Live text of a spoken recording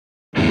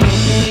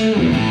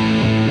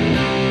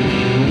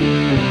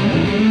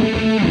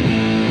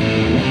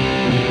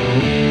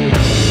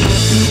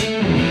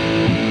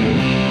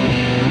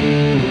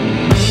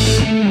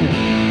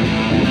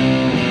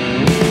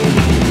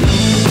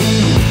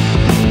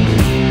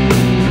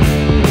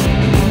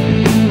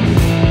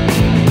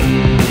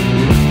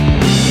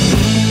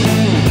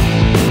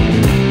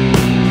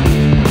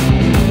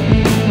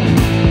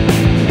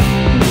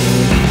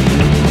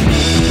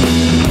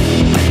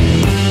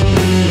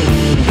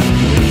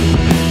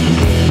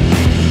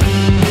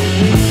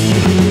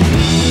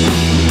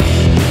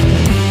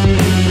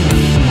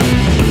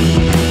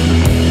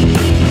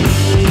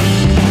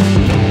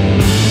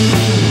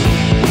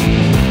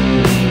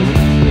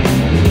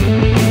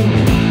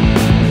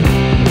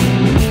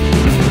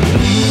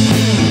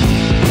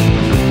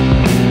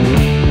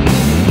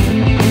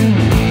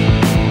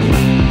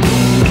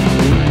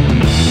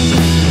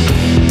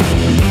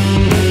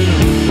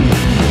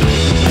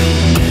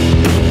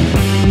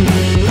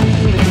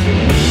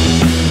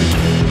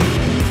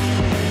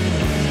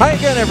Hi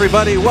again,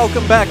 everybody.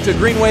 Welcome back to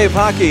Green Wave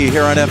Hockey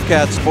here on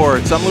FCAT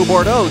Sports. I'm Lou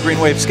Bordeaux, the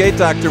Green Wave Skate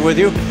Doctor, with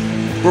you.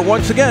 We're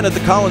once again at the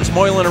Collins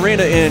Moylan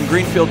Arena in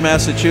Greenfield,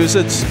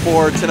 Massachusetts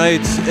for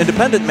tonight's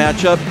independent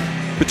matchup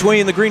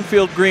between the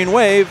Greenfield Green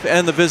Wave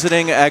and the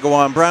visiting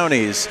Agawam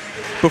Brownies.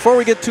 Before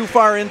we get too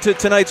far into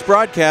tonight's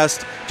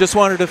broadcast, just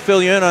wanted to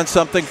fill you in on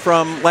something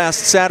from last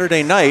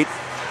Saturday night,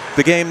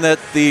 the game that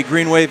the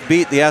Green Wave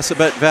beat the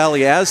Assabet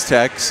Valley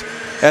Aztecs.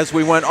 As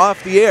we went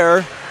off the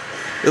air,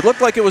 it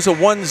looked like it was a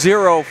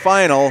 1-0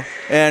 final,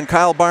 and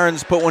Kyle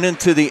Barnes put one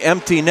into the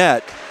empty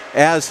net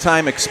as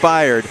time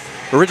expired.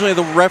 Originally,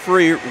 the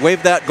referee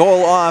waved that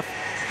goal off,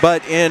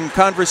 but in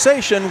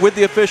conversation with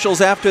the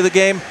officials after the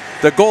game,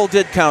 the goal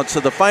did count. So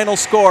the final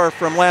score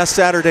from last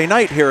Saturday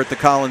night here at the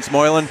Collins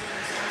Moylan,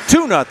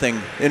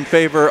 2-0 in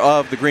favor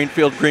of the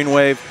Greenfield Green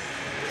Wave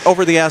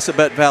over the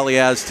Assabet Valley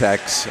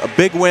Aztecs. A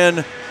big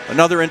win,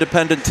 another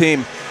independent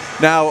team.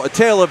 Now, a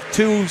tale of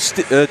two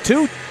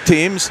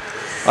teams.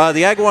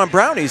 The Agawam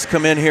Brownies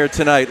come in here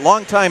tonight,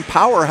 longtime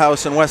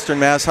powerhouse in Western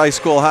Mass high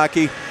school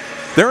hockey.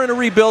 They're in a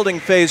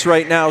rebuilding phase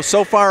right now.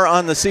 So far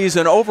on the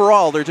season,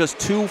 overall, they're just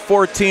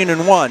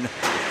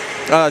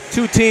 2-14-1.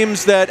 Two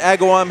teams that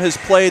Agawam has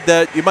played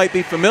that you might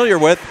be familiar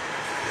with.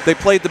 They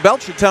played the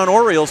Belchertown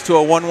Orioles to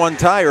a 1-1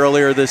 tie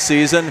earlier this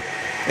season,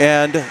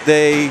 and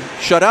they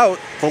shut out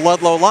the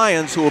Ludlow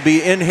Lions, who will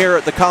be in here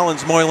at the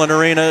Collins Moylan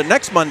Arena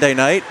next Monday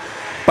night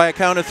by a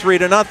count of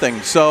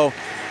 3-0. So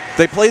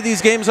they play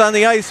these games on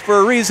the ice for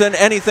a reason.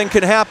 Anything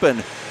can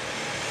happen.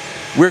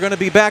 We're going to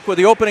be back with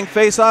the opening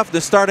face-off, the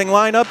starting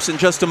lineups in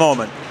just a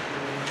moment.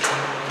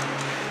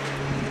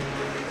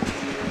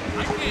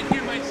 I can't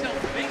hear myself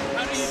think.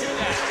 How do you do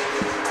that?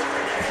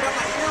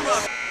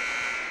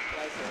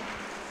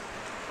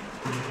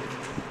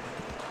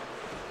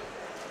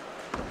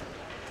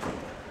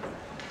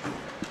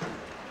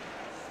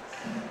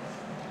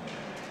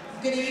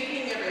 Good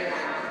evening, everyone.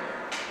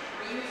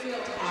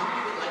 Greenfield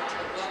Hockey would like to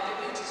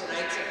welcome you to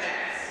tonight's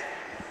events.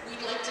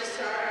 We'd like to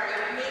start our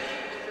evening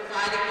with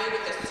providing you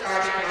with the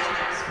starting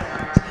lineups for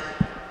our team.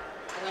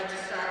 I'd like to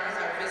start with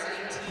our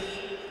visiting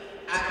team,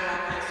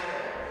 Agawam High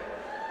School.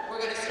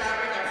 We're going to start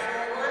with our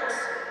forwards.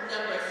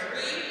 Number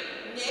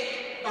 3,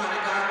 Nick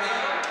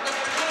Bonagario. Number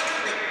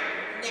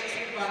 23, Nick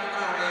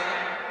Bonagario.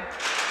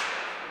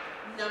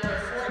 Number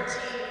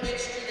 14,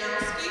 Mitch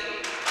Janowski.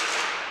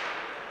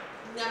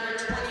 Number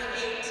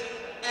 28,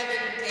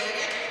 Evan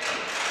Danek.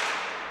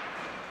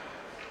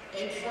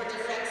 And for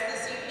defense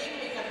this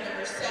evening, we have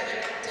number 7,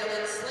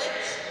 Dylan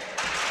Slitch.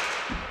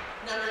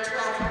 Number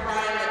 12,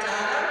 Brian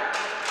Madonna.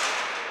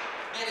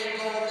 And in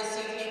goal this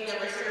evening,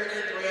 number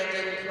 30,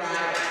 Brandon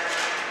Pryor.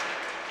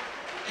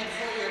 And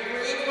for your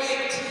Green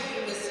Wave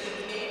team this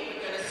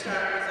evening, we're going to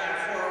start with our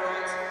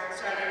forwards,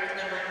 starting with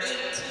number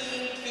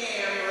 18,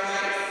 Cam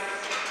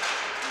Rice.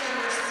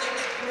 Number 6,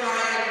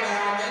 Brian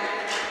Ballman.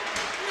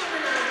 Number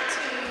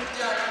 19,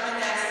 Doug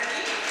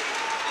Mineski.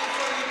 And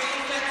for your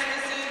defense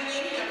this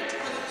evening, number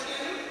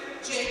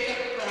 22, Jacob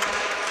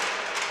Brown.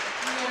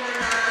 Number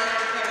 9,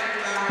 Kevin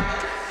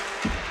Bauman.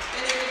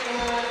 And in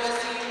goal this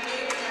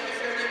evening, number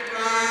 30,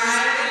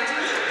 Brian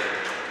Drew.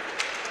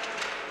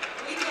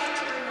 We'd like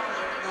to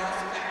remind all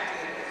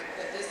spectators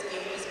that this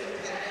game is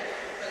competitive,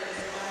 but it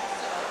is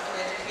also an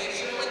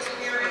educational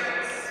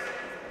experience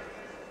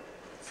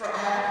for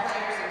all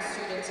players and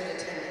students in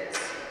attendance.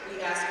 We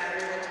ask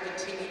everyone to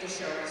continue to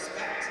show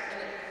respect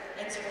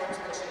and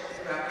sportsmanship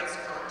throughout this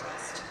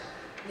contest.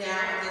 Now,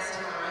 at this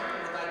time, we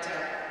would like to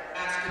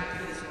ask you to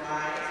please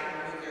rise and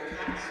remove your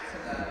caps for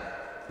the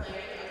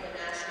playing of the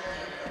national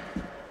anthem.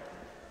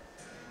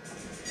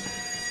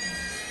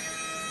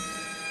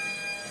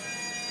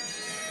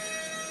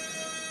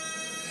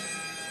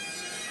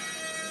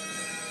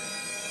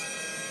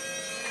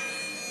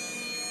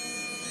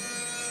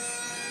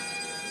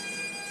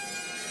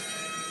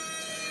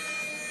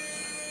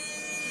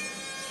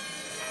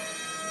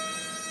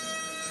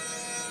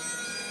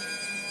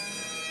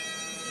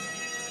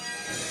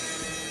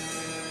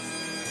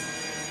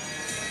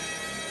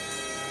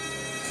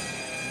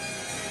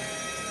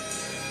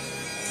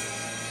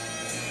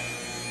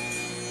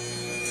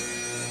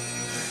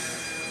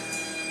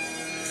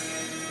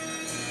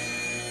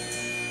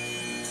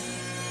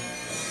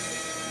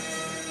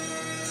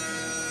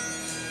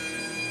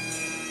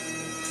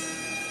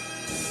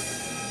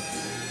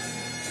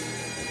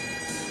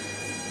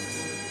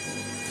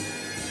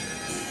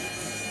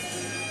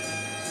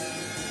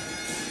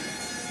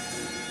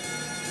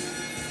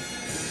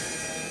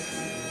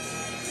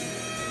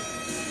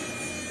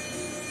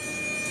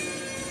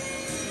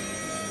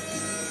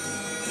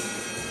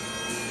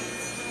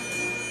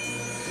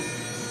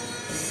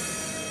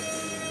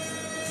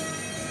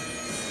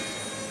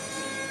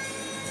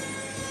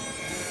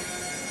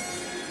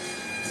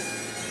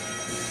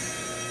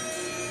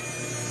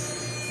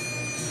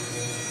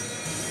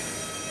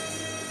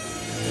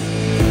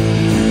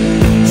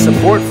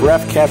 Support for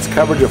FCAT's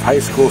coverage of high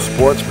school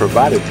sports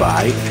provided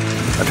by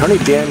Attorney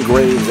Dan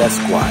Graves,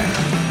 Esquire.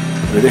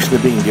 In addition to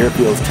being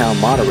Deerfield's town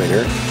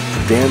moderator,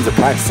 Dan's a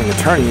practicing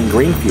attorney in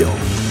Greenfield.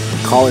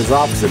 Call his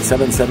office at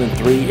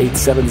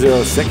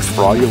 773-8706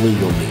 for all your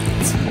legal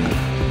needs.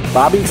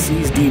 Bobby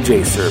C's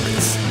DJ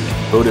Service.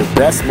 Voted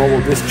Best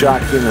Mobile Disc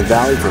Jockey in the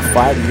Valley for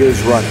 5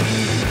 years running.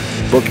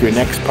 Book your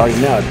next party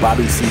now at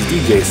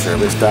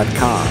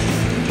BobbyC'sDJService.com.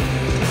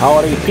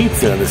 Holiday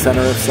Pizza in the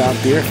center of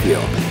South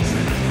Deerfield.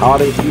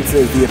 Holiday Pizza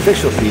is the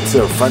official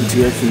pizza of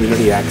Frontier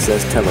Community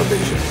Access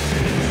Television.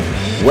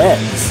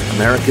 Webb's,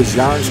 America's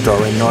Yarn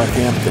Store in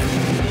Northampton.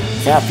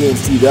 Kathy and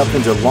Steve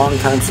Elkins are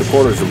longtime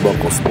supporters of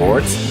local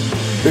sports.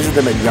 Visit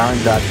them at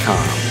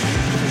yarn.com.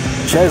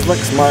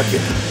 Cheslick's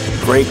Market.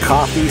 Great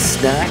coffee,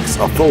 snacks,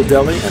 a full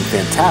deli, and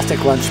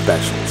fantastic lunch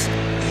specials.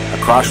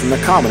 Across from the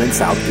Common in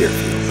South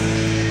Deerfield.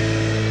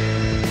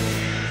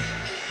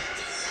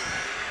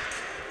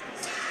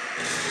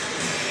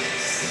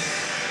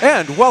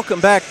 And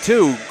welcome back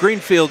to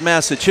Greenfield,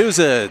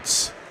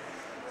 Massachusetts.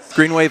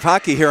 Green Wave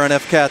Hockey here on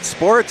FCAT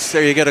Sports.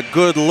 There you get a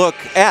good look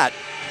at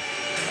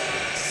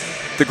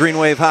the Green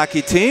Wave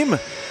Hockey team.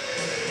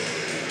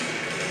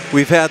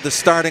 We've had the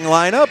starting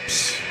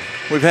lineups.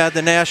 We've had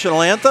the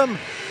national anthem.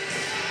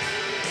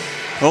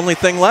 Only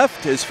thing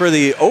left is for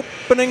the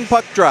opening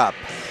puck drop,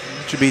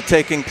 which will be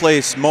taking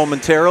place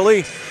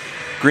momentarily.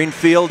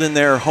 Greenfield in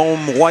their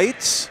home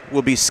whites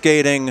will be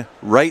skating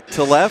right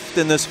to left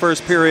in this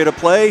first period of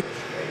play.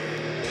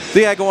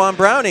 The Agawam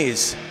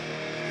Brownies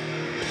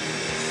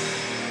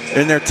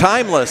in their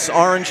timeless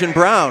orange and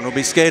brown will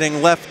be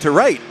skating left to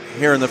right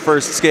here in the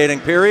first skating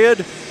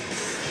period.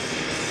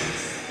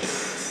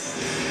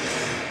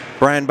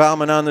 Brian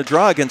Bauman on the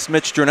draw against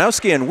Mitch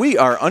Dronowski, and we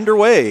are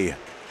underway.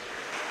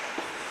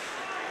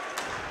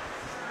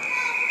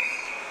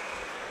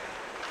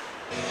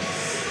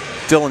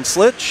 Dylan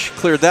Slitch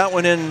cleared that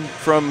one in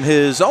from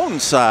his own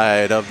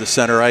side of the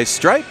center ice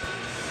stripe.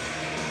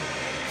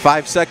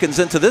 5 seconds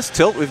into this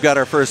tilt, we've got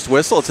our first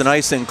whistle. It's an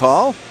icing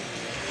call.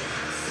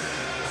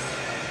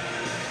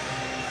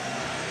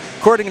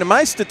 According to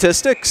my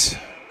statistics,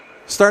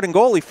 starting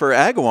goalie for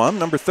Agawam,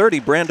 number 30,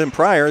 Brandon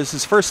Pryor, is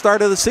his first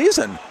start of the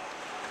season.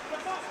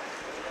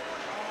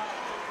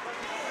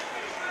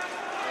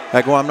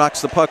 Agawam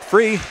knocks the puck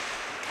free.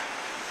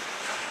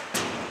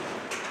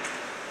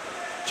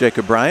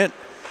 Jacob Bryant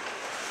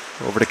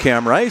over to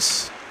Cam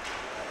Rice.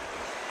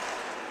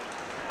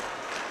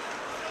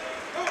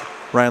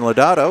 Ryan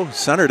Lodato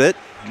centered it.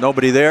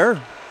 Nobody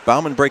there.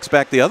 Bauman breaks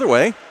back the other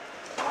way.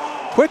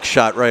 Quick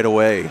shot right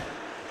away.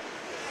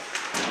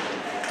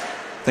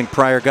 I think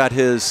Pryor got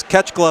his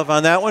catch glove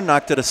on that one,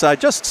 knocked it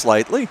aside just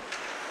slightly.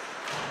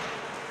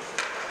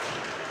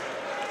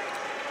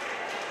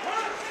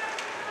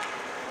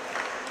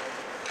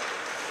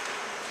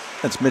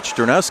 That's Mitch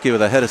Dronowski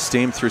with a head of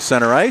steam through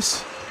center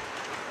ice.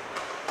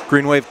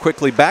 Green Wave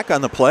quickly back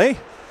on the play.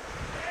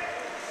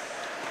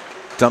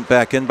 Dumped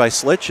back in by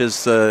Slitch as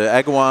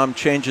Agawam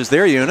changes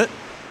their unit.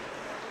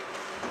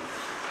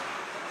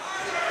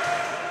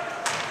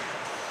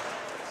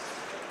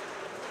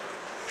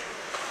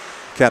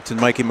 Captain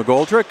Mikey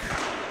McGoldrick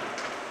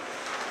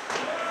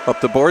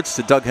up the boards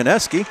to Doug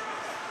Haneski.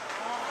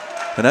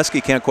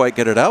 Haneski can't quite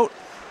get it out.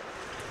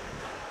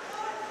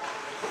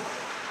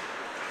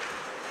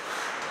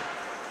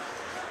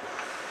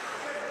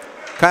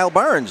 Kyle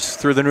Barnes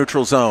through the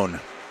neutral zone.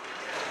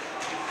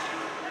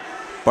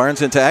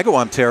 Barnes into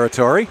Agawam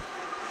territory.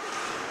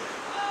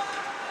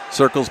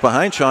 Circles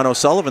behind. Sean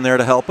O'Sullivan there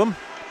to help him.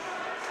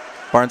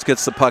 Barnes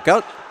gets the puck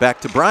out.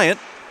 Back to Bryant.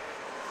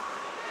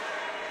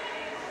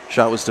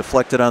 Shot was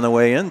deflected on the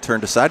way in.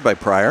 Turned aside by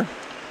Pryor.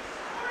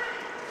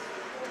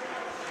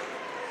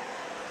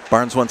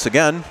 Barnes once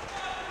again.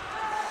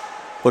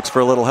 Looks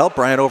for a little help.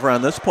 Bryant over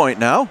on this point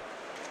now.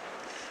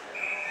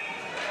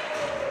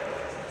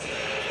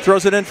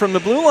 Throws it in from the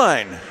blue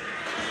line.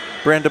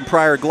 Brandon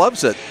Pryor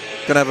gloves it.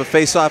 Going to have a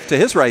face-off to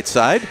his right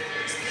side.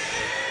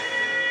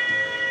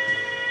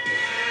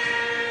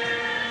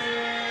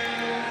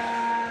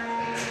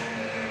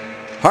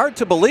 Hard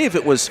to believe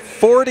it was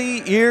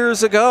 40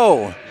 years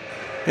ago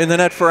in the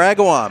net for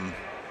Agawam.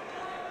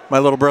 My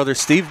little brother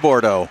Steve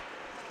Bordeaux.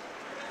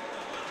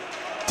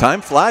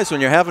 Time flies when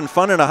you're having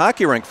fun in a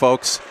hockey rink,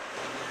 folks.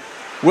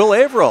 Will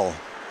Averill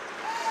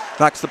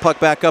knocks the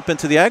puck back up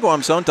into the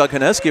Agawam zone. Doug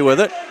Haneski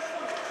with it.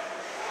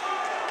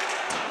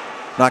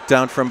 Knocked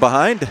down from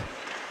behind.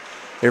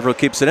 Averill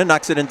keeps it in,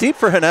 knocks it in deep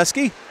for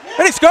Haneski,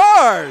 and he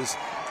scores!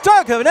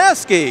 Doug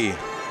Haneski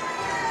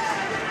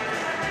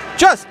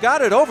just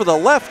got it over the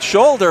left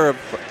shoulder of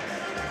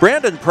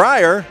Brandon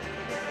Pryor.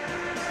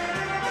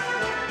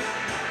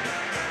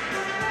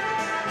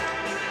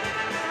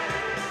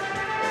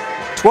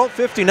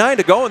 .12:59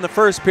 to go in the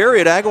first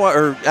period.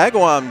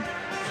 Agawam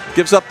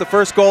gives up the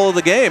first goal of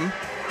the game.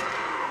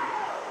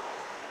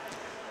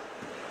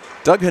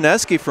 Doug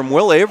Haneski from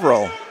Will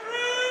Averill.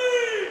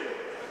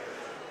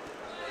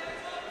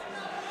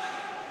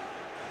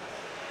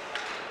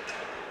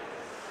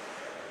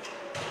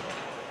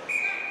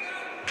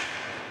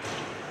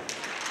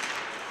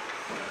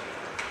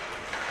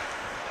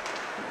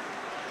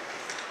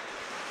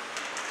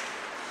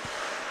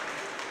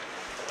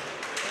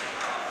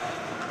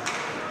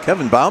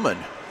 Kevin Bauman.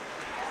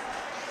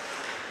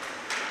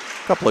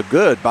 Couple of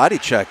good body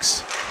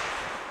checks.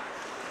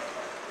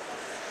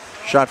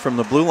 Shot from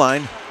the blue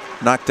line,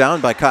 knocked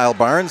down by Kyle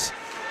Barnes.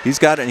 He's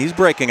got it, and he's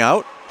breaking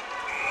out.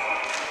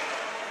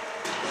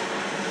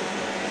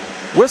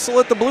 Whistle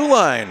at the blue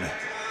line.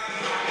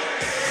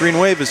 Green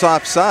Wave is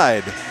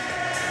offside.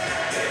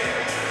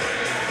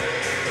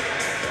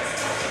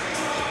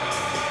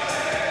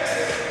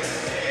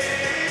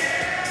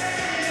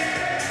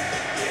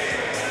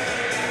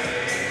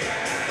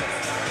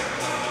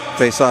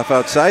 Face off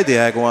outside the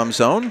Agawam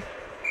zone.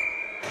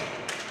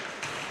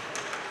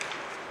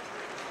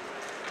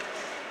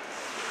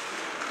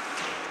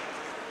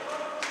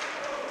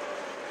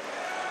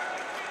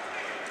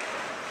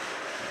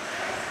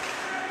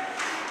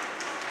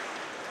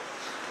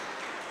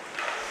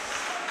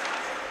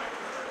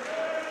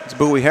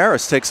 Bowie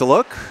Harris takes a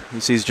look.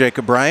 He sees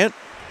Jacob Bryant.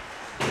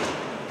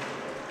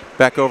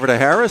 Back over to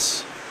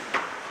Harris.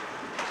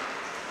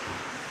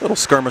 Little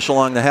skirmish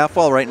along the half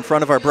wall right in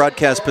front of our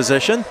broadcast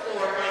position.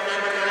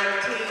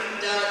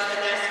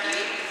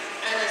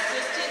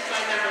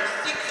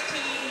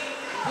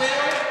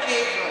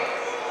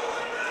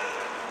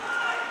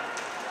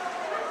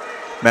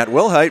 Matt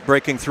Wilhite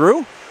breaking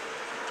through.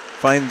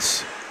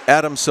 Finds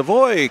Adam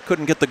Savoy.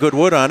 Couldn't get the good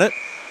wood on it.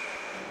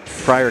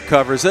 Pryor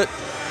covers it.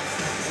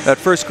 That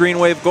first Green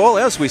Wave goal,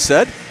 as we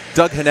said,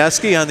 Doug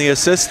Haneski on the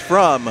assist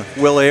from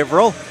Will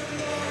Averill.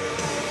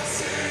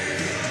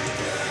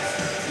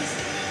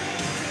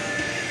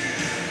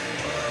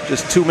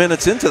 Just 2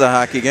 minutes into the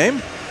hockey game.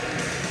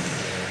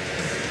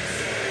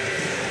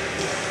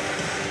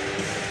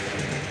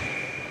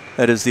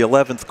 That is the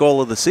 11th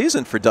goal of the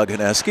season for Doug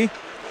Haneski.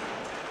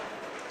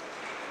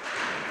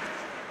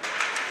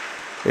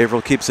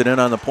 Averill keeps it in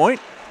on the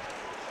point.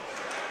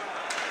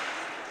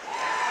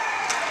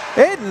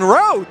 Aiden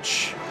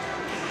Roach.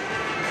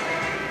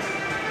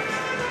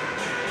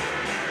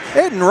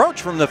 Aiden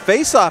Roach from the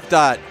face-off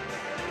dot.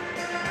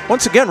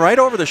 Once again, right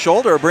over the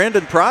shoulder of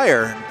Brandon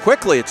Pryor. And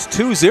quickly, it's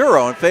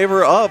 2-0 in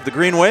favor of the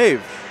Green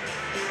Wave.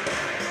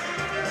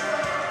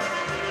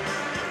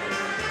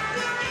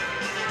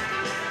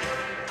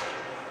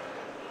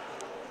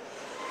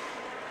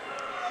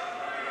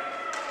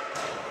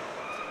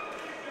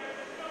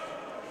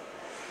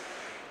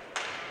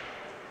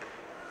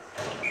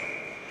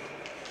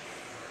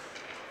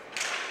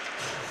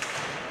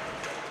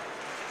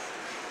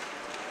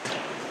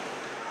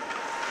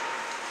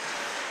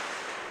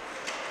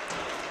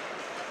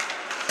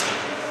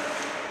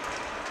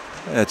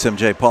 That's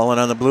MJ Paulin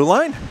on the blue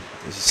line.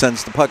 He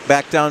sends the puck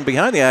back down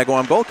behind the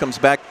Agawam goal. Comes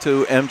back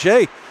to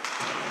MJ.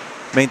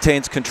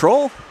 Maintains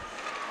control.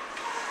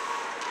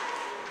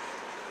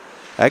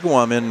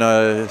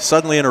 Agawam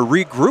suddenly in a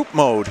regroup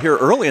mode here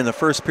early in the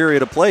first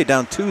period of play,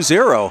 down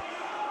 2-0.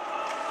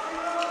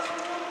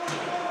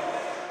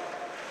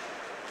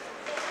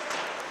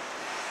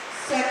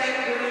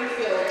 Second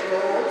Greenfield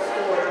goal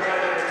scored by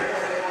number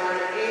 21,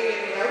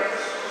 Aiden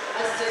Roach,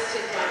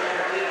 assisted by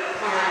number 8,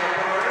 Kyle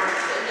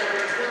Barnes, and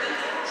number 20,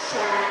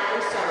 Sean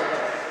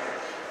O'Sullivan.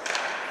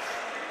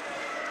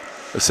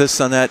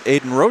 Assists on that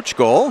Aiden Roach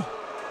goal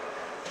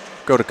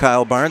go to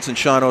Kyle Barnes and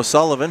Sean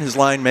O'Sullivan, his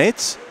line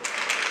mates.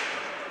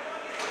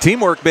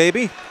 Teamwork,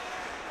 baby.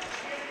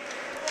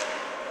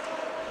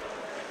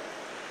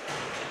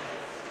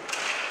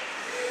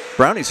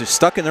 Brownies are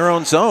stuck in their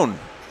own zone.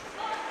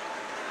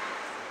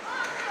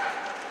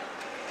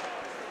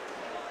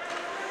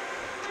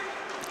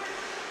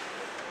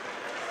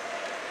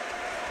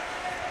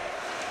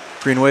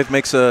 Green Wave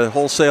makes a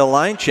wholesale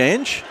line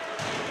change.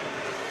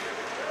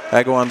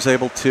 Agawam's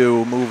able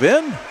to move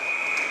in.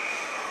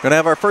 Going to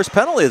have our first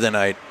penalty of the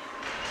night.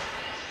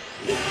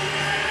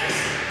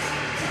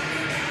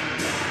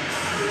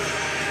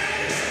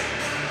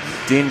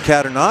 Dean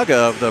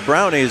Katernaga of the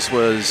Brownies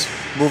was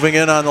moving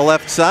in on the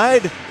left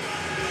side.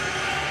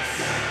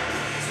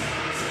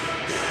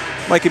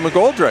 Mikey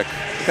McGoldrick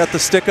got the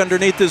stick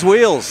underneath his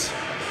wheels.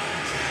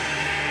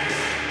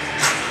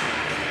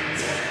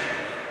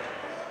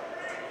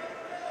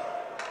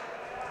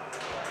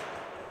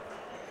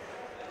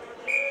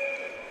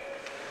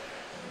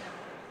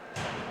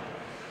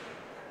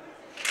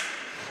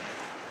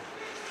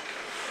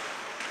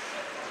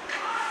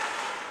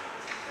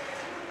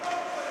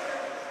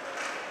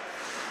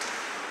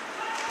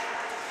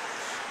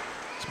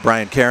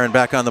 Brian Caron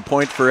back on the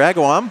point for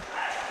Agawam.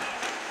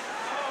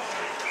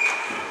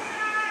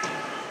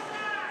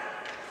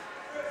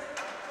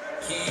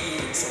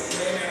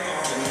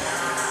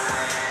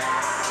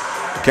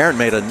 Caron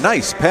made a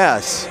nice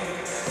pass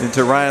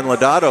into Ryan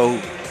Lodato.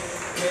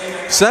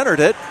 Centered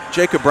it.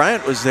 Jacob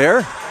Bryant was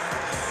there.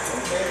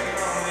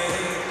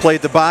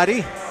 Played the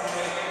body.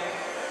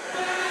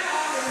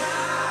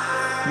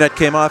 Net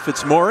came off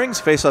its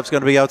moorings. Faceoff's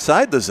going to be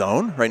outside the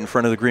zone, right in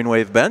front of the Green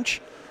Wave bench.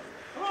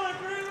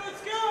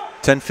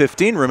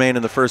 10:15 remain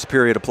in the first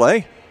period of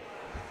play.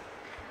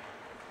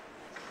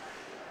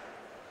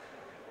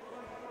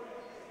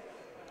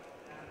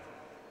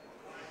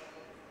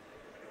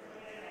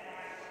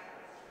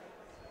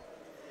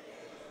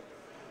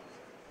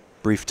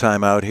 Brief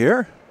timeout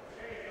here.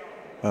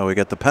 Well, we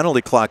got the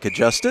penalty clock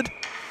adjusted.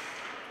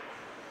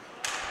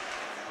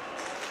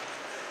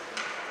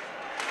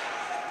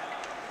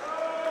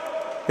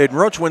 Hayden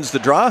Roach wins the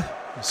draw,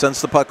 sends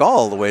the puck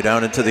all the way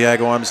down into the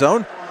Agawam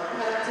zone.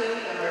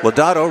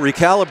 Lodato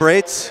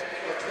recalibrates.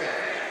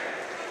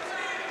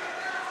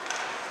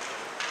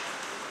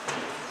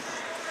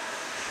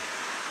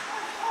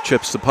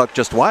 Chips the puck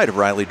just wide of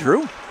Riley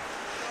Drew.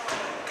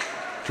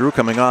 Drew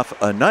coming off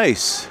a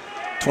nice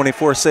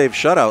 24-save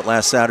shutout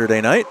last Saturday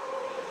night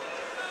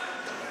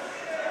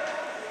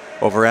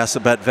over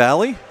Assabet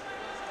Valley.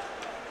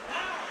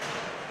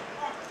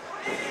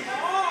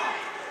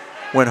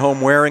 Went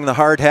home wearing the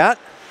hard hat.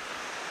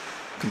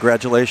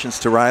 Congratulations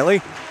to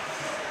Riley.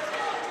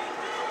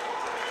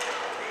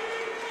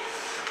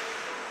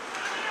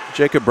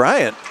 Jacob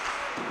Bryant.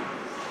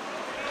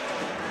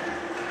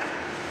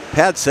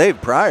 Pad save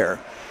prior.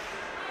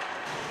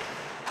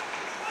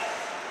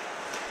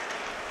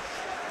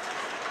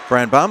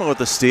 Brian Bauman with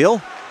the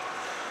steal.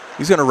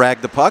 He's going to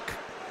rag the puck.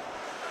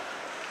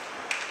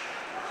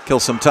 Kill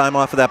some time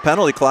off of that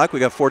penalty clock.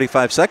 We got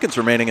 45 seconds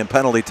remaining in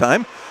penalty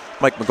time.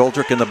 Mike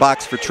McGoldrick in the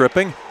box for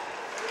tripping.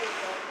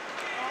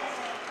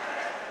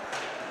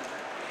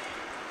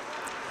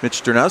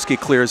 Mitch Dernowski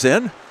clears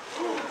in.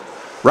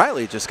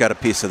 Riley just got a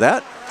piece of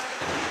that.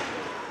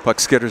 Puck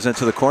skitters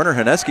into the corner.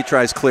 Haneski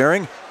tries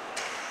clearing.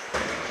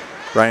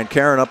 Ryan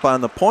Karen up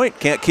on the point.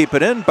 Can't keep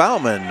it in.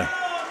 Bauman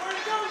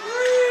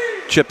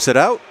chips it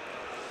out.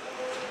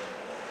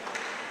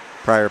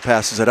 Pryor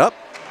passes it up.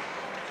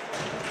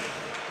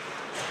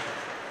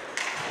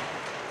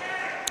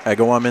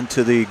 Agawam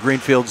into the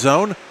Greenfield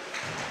zone.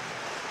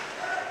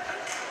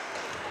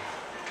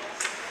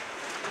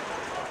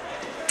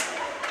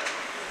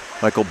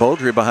 Michael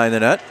Beaudry behind the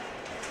net.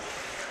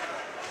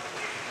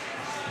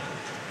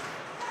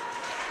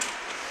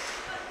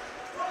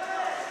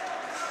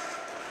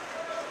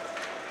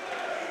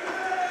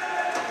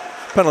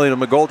 Penalty to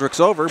McGoldrick's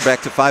over.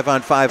 Back to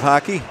 5-on-5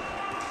 hockey.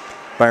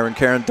 Byron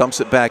Karen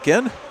dumps it back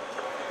in.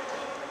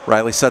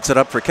 Riley sets it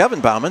up for Kevin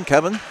Bauman.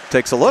 Kevin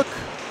takes a look.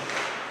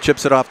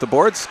 Chips it off the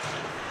boards.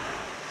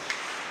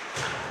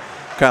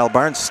 Kyle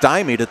Barnes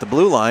stymied at the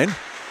blue line.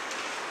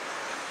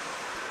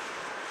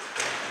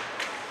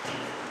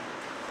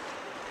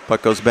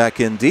 Puck goes back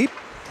in deep.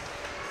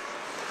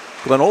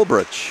 Glenn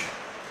Olbrich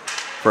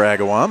for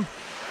Agawam.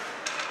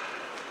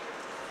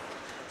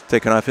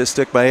 Taken off his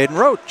stick by Aiden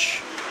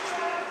Roach.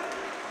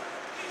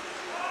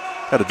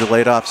 Got a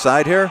delayed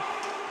offside here.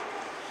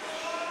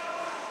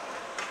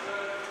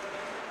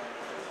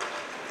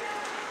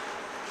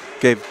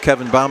 Gave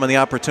Kevin Bauman the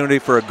opportunity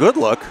for a good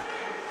look.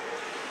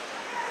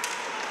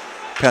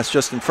 Pass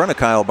just in front of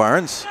Kyle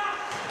Barnes.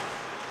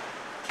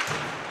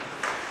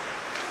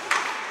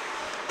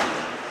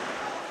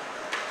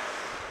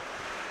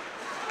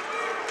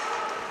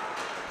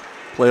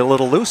 Play a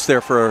little loose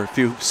there for a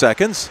few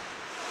seconds.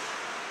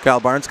 Kyle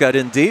Barnes got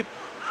in deep.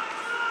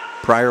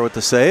 Pryor with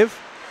the save.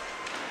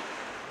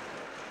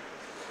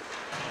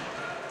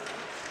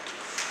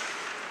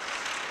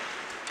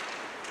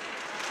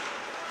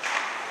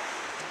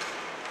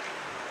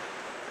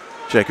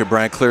 Jacob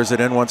Bryant clears it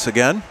in once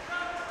again.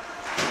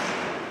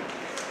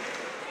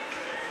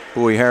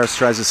 Bowie Harris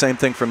tries the same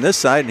thing from this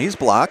side, and he's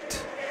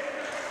blocked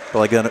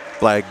by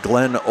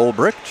Glenn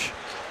Olbrich.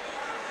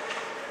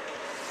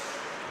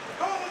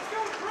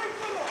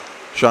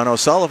 Sean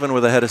O'Sullivan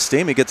with a head of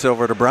steam. He gets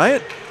over to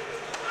Bryant.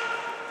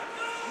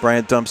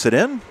 Bryant dumps it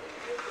in.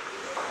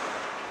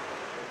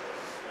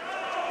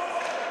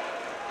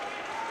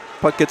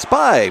 Puck gets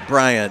by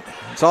Bryant.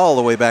 It's all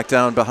the way back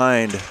down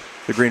behind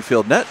the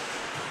Greenfield net.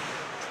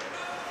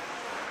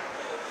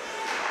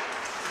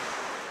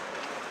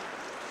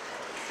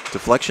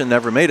 Deflection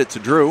never made it to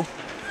Drew.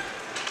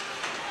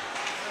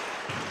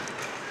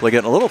 Play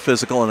getting a little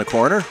physical in the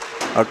corner.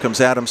 Out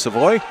comes Adam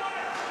Savoy.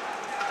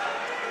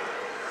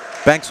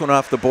 Banks one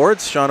off the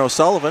boards. Sean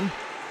O'Sullivan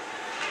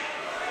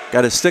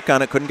got his stick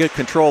on it. Couldn't get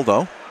control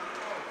though.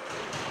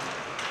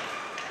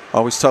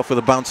 Always tough with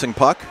a bouncing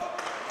puck.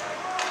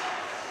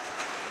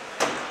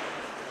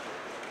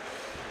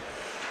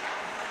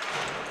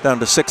 Down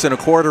to 6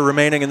 1/4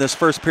 remaining in this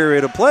first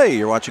period of play.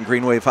 You're watching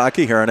Green Wave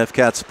Hockey here on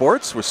FCAT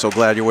Sports. We're so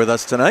glad you're with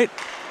us tonight.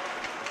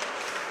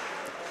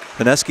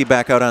 Haneski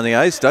back out on the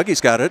ice.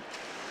 Dougie's got it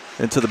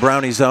into the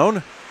Brownie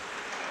zone.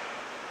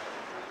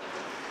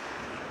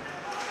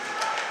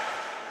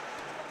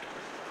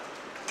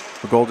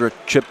 McGoldrick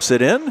chips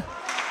it in.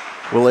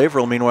 Will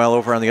Averill, meanwhile,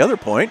 over on the other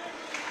point.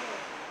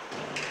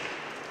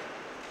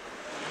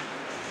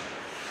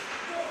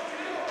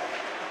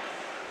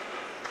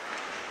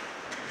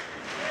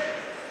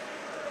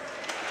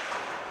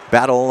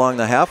 Battle along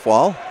the half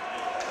wall.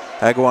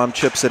 Agawam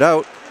chips it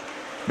out.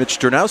 Mitch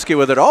Dernowski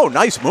with it. Oh,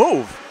 nice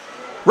move.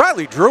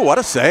 Riley Drew, what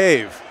a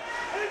save.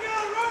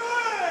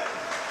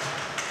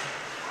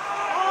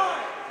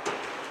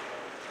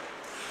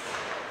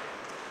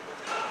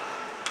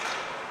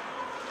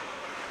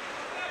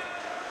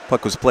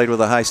 Puck was played with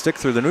a high stick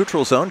through the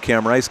neutral zone.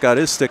 Cam Rice got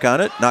his stick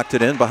on it, knocked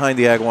it in behind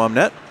the Agawam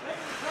net.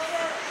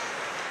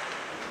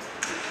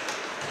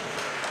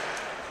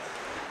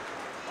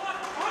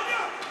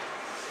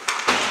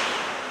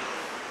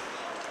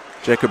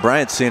 Jacob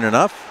Bryant seen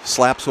enough,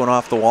 slaps one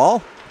off the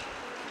wall.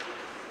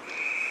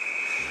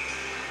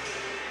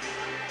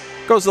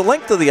 Goes the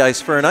length of the ice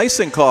for an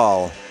icing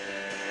call.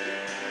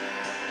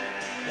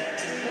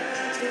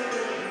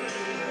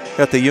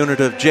 Got the unit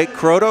of Jake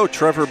Croto,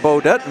 Trevor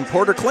Bodette, and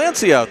Porter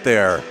Clancy out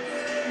there.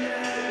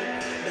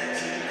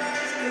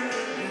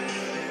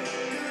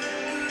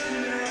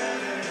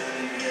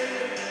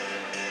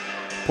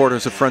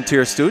 Porter's a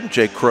Frontier student,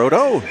 Jake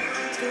Croto,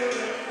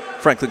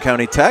 Franklin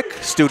County Tech,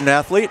 student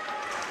athlete.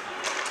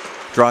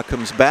 Draw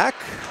comes back,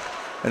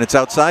 and it's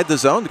outside the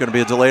zone. There's going to be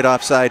a delayed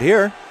offside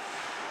here.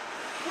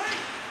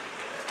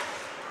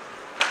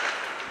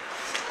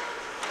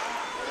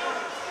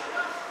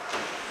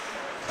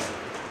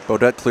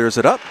 Bodette clears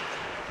it up.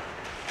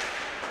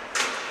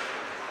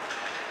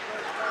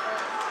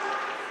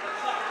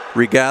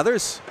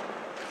 Regathers.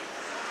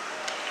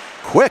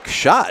 Quick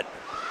shot.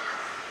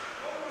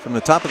 From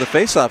the top of the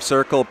faceoff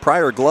circle,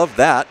 Pryor gloved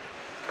that.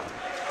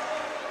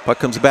 Puck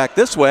comes back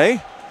this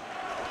way.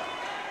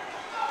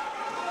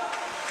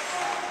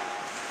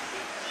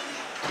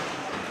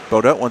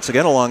 Bodette once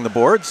again along the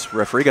boards.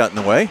 Referee got in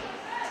the way.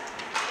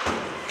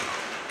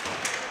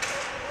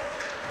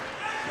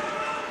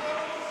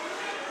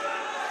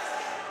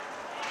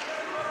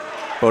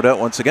 Bodette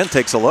once again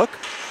takes a look.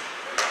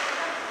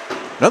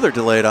 Another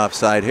delayed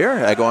offside here.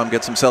 Agawam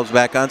gets themselves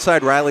back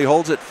onside. Riley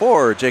holds it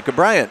for Jacob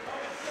Bryant.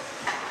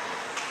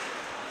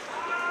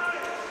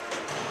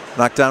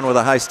 Knocked down with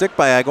a high stick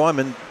by Agawam.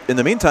 And in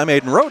the meantime,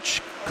 Aiden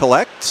Roach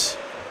collects.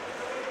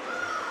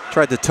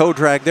 Tried the toe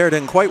drag there,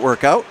 didn't quite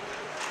work out.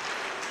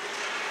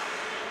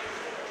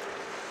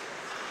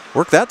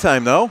 Worked that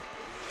time though.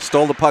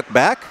 Stole the puck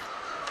back.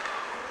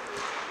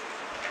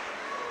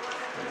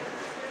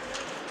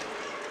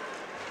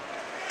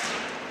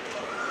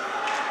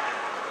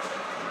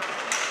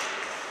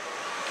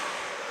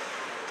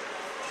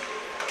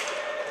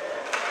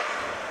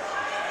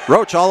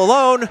 Roach all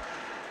alone.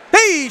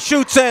 He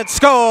shoots and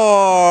scores.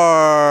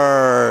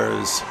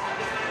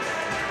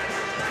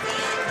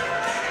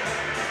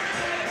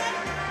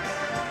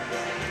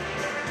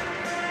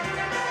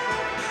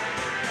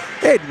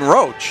 Aiden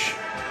Roach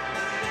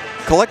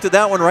collected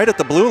that one right at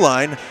the blue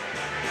line.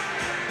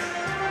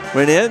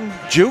 Went in,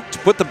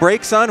 juked, put the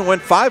brakes on, and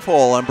went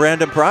 5-hole on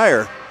Brandon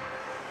Pryor.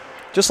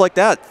 Just like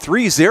that,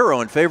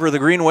 3-0 in favor of the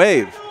Green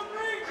Wave.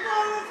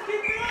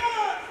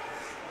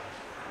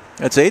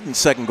 That's Aiden's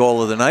second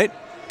goal of the night.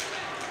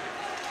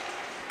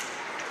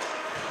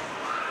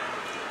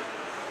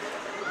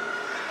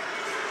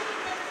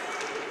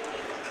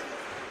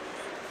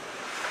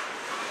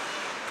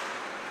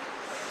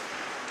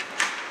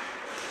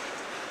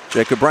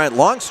 Jacob Bryant,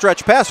 long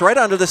stretch pass right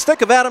onto the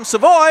stick of Adam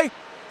Savoy.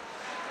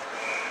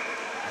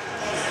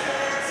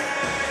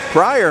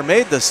 Pryor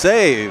made the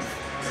save.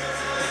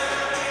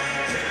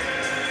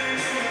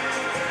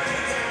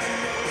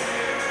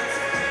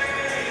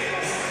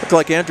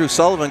 Looked like Andrew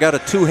Sullivan got a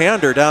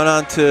two-hander down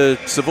onto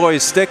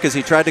Savoy's stick as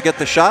he tried to get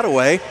the shot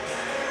away.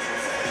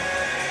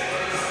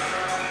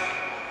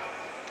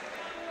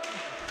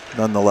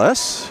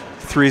 Nonetheless,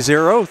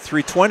 3-0,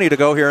 3:20 to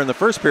go here in the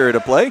first period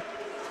of play.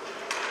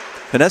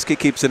 Hineski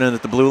keeps it in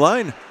at the blue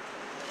line.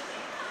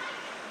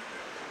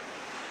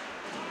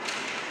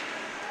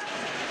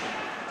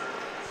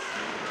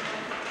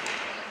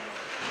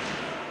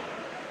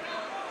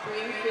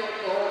 Greenfield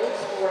goals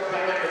scored by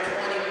number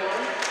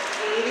 21,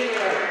 Aiden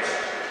Roach,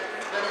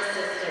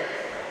 unassisted.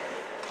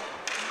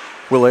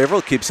 Will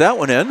Averill keeps that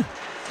one in.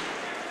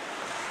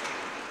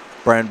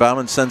 Brian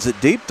Bauman sends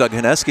it deep. Doug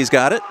Hineski's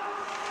got it.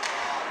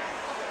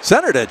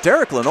 Centered it.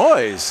 Derek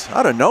Lanois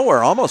out of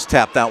nowhere almost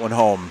tapped that one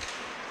home.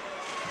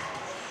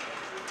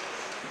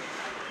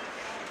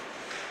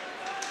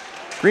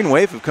 Green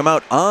Wave have come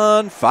out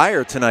on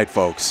fire tonight,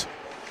 folks.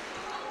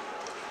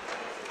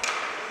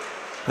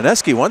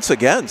 Hineski once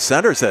again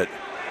centers it.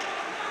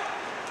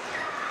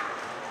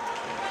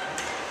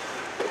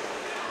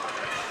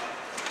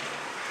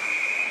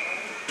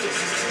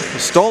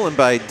 Stolen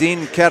by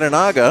Dean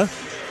Katanaga,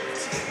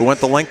 who went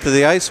the length of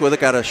the ice with it,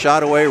 got a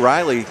shot away.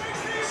 Riley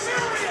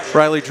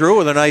drew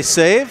with a nice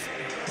save.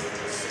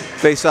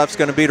 Faceoff's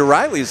going to be to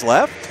Riley's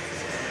left.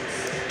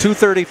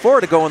 2:34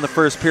 to go in the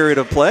first period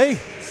of play.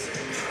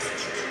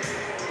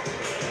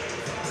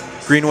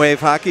 Green Wave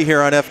hockey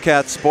here on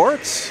FCAT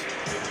Sports.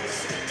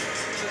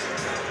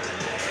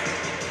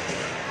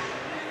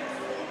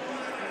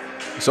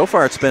 So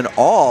far it's been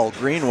all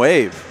Green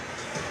Wave.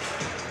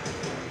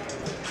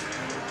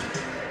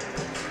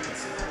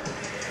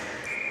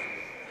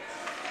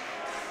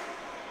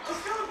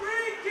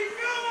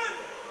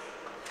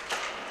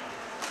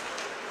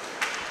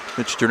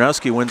 Mitch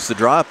Jernowski wins the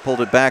draw, pulled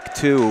it back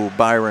to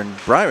Brian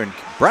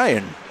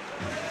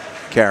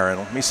Karen.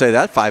 Let me say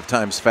that 5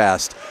 times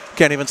fast.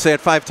 Can't even say it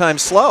 5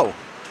 times slow.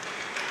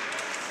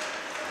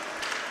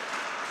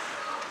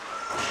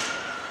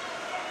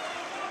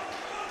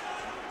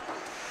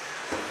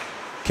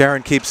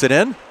 Karen keeps it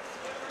in.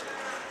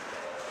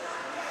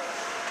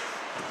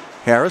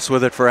 Harris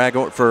with it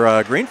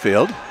for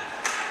Greenfield.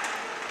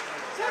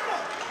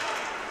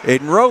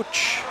 Aiden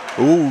Roach.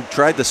 Ooh,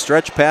 tried the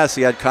stretch pass.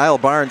 He had Kyle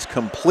Barnes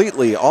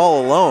completely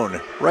all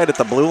alone right at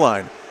the blue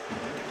line.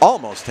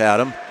 Almost had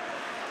him.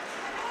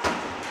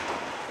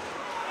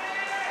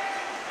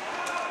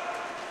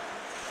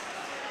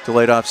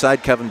 Delayed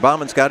offside. Kevin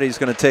Bauman's got it. He's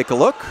going to take a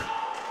look.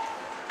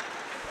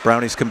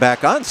 Brownies come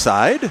back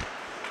onside.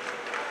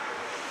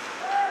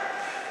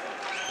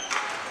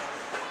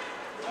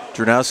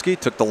 Dranowski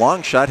took the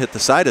long shot, hit the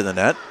side of the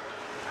net.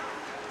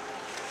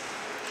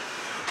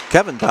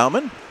 Kevin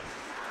Bauman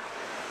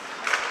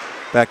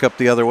back up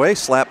the other way,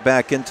 slapped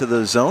back into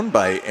the zone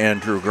by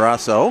Andrew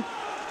Grasso.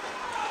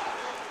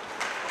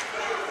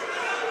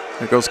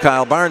 There goes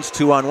Kyle Barnes,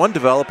 2-on-1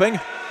 developing.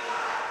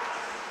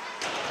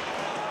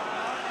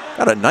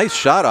 Got a nice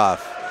shot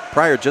off.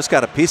 Pryor just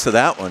got a piece of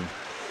that one.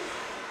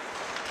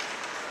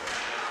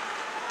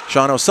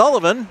 Sean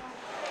O'Sullivan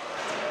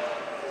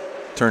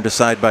turned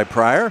aside by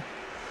Pryor.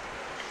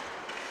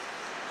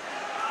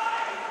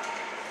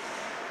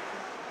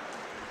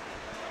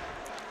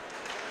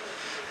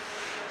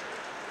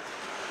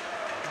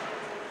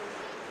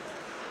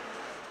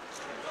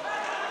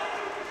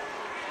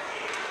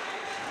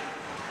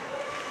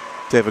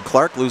 David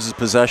Clark loses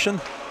possession.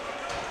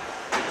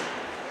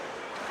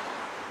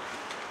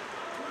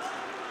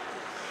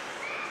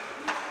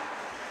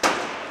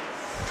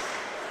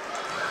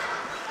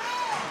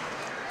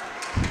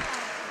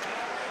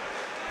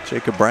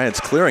 Jacob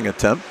Bryant's clearing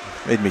attempt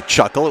made me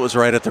chuckle. It was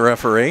right at the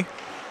referee.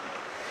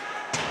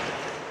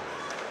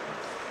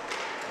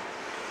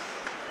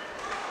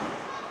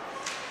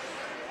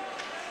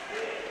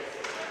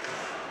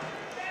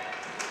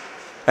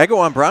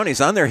 Agawam Brownies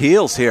on their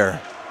heels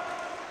here.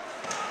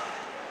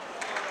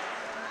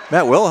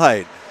 Matt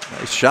Wilhite,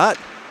 nice shot.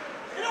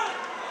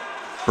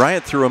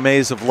 Bryant threw a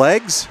maze of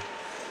legs.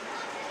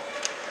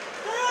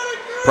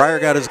 Pryor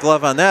got his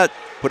glove on that,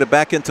 put it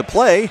back into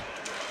play.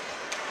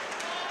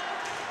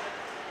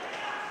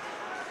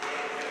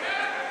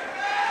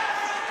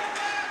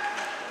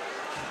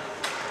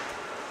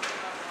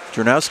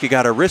 Dranowski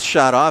got a wrist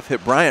shot off,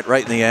 hit Bryant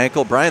right in the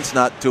ankle. Bryant's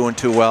not doing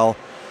too well.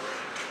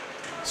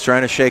 He's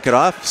trying to shake it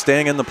off,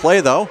 staying in the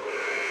play though.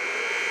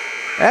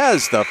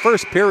 As the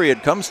first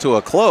period comes to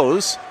a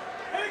close.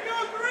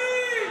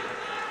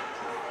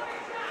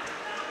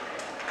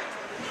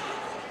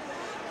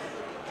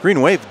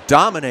 Green Wave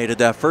dominated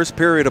that first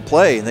period of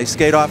play, and they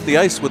skate off the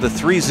ice with a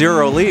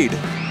 3-0 lead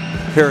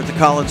here at the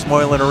Collins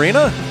Moylan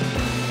Arena.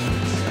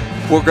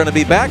 We're going to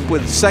be back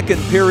with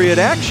second period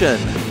action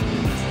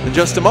in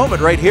just a moment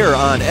right here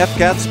on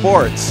FCAT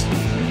Sports.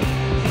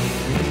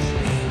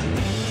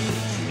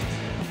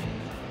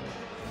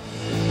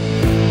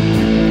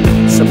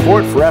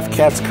 Support for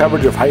FCAT's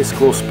coverage of high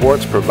school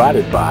sports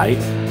provided by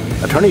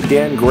Attorney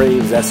Dan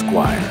Graves,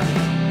 Esquire.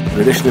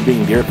 In addition to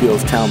being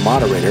Deerfield's town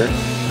moderator,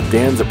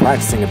 Dan's a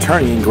practicing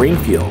attorney in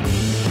Greenfield.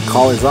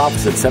 Call his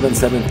office at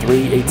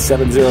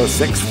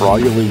 773-8706 for all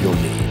your legal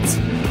needs.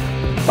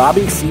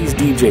 Bobby C's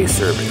DJ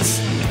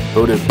Service.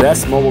 Voted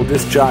best mobile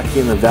disc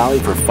jockey in the Valley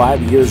for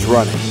 5 years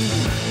running.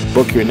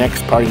 Book your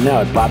next party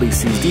now at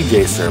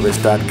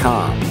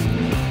BobbyC'sDJService.com.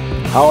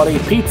 Holiday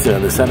Pizza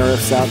in the center of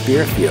South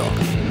Deerfield.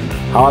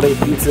 Holiday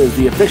Pizza is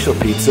the official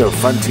pizza of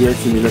Frontier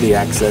Community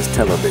Access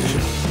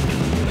Television.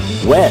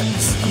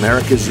 Webb's,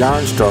 America's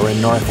yarn store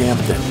in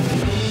Northampton.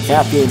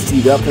 Kathy and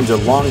Steve Elkins are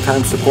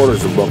longtime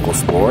supporters of local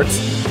sports.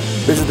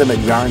 Visit them at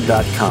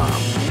yarn.com.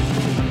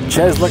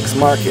 Cheslick's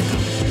Market.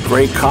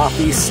 Great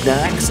coffee,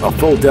 snacks, a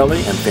full deli,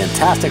 and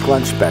fantastic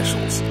lunch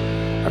specials.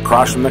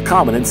 Across from the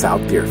Common in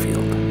South Deerfield.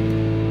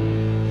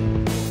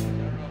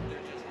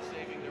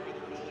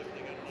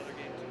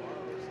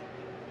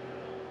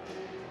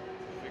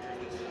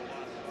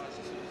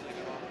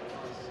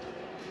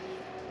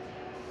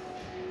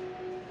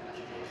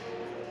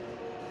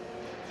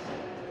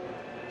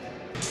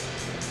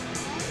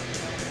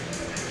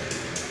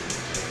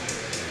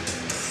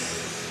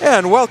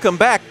 And welcome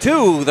back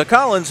to the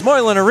Collins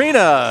Moylan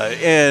Arena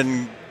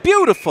in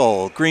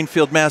beautiful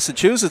Greenfield,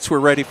 Massachusetts. We're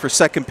ready for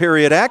second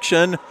period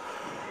action.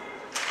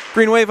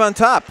 Green Wave on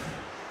top,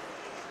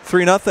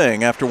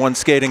 3-0 after one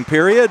skating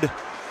period.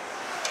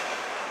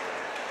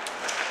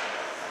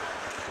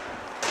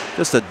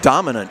 Just a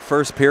dominant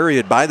first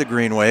period by the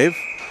Green Wave.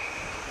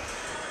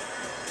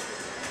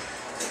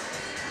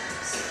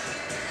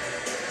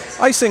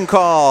 Icing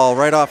call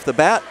right off the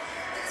bat.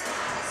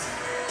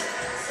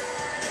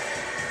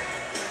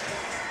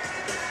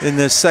 In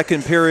this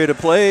second period of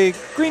play,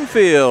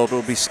 Greenfield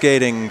will be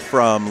skating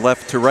from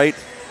left to right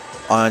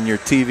on your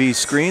TV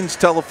screens,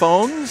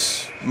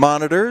 telephones,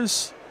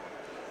 monitors,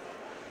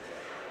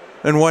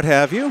 and what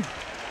have you.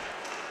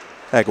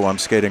 Agawam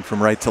skating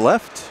from right to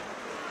left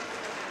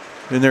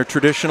in their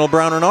traditional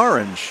brown and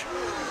orange.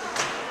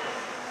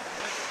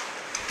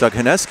 Doug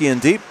Haneski in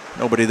deep,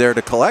 nobody there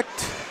to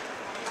collect.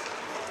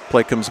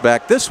 Play comes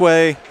back this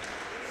way.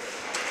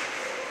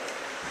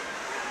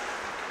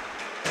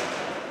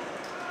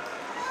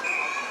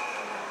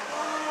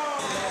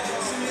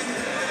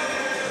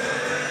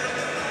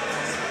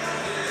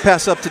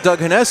 Pass up to Doug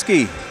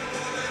Haneski.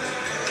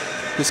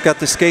 Just got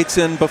the skates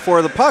in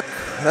before the puck.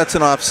 That's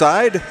an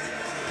offside.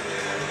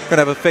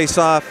 Gonna have a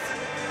face-off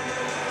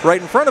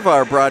right in front of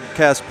our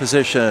broadcast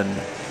position.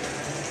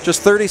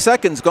 Just 30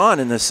 seconds gone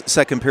in this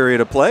second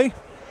period of play.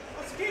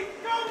 Let's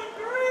keep going,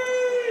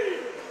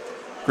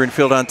 Green!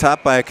 Greenfield on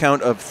top by a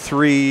count of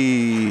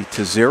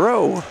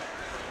 3-0.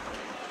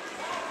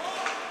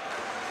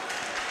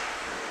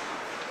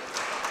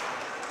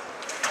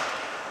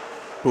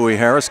 Bowie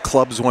Harris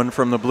clubs one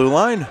from the blue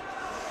line.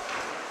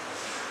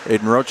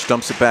 Aiden Roach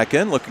dumps it back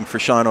in, looking for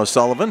Sean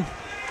O'Sullivan.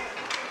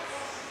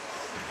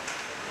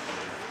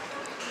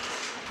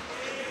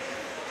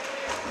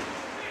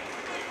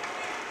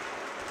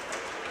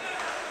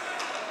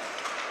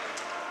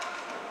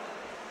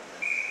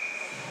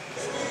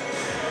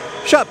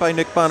 Shot by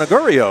Nick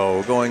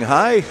Bonagurio, going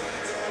high.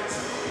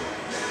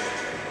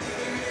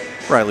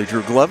 Riley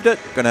Drew gloved it,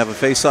 going to have a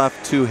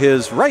face-off to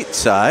his right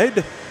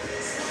side.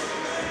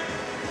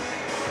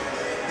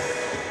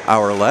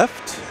 Our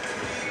left.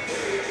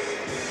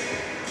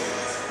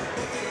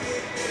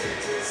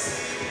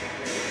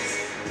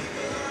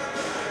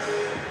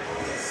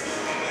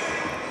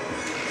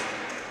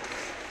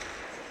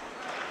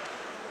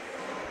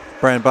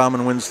 Brian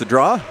Bauman wins the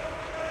draw.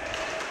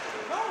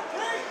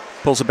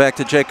 Pulls it back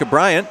to Jacob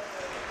Bryant.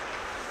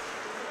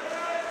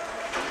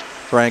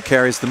 Bryant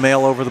carries the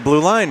mail over the blue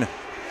line.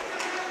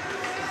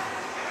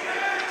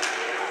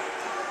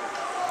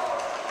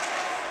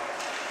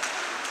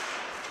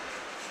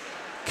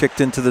 Kicked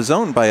into the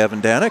zone by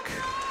Evan Danik.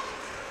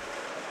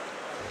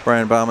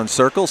 Brian Bauman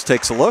circles,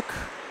 takes a look.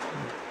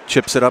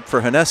 Chips it up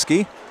for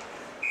Haneski.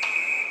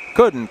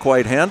 Couldn't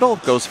quite handle,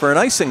 goes for an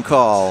icing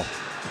call.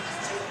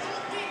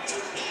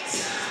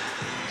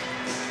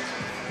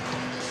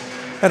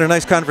 Had a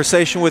nice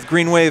conversation with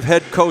Green Wave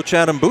head coach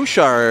Adam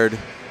Bouchard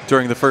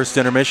during the first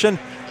intermission.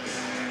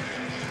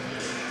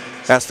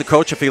 Asked the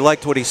coach if he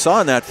liked what he saw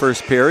in that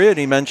first period.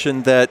 He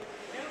mentioned that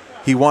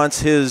he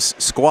wants his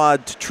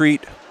squad to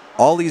treat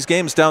all these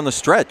games down the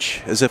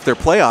stretch as if they're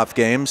playoff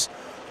games.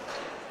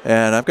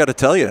 And I've got to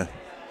tell you,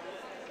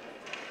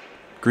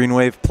 Green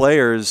Wave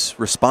players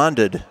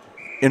responded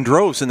in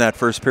droves in that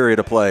first period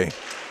of play.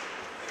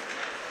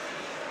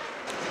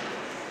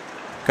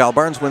 Kyle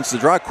Barnes wins the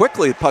draw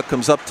quickly. The puck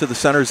comes up to the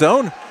center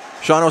zone.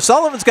 Sean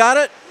O'Sullivan's got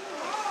it.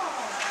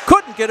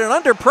 Couldn't get it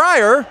under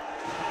Pryor.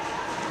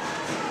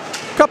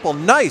 Couple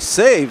nice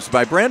saves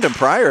by Brandon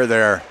Pryor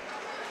there.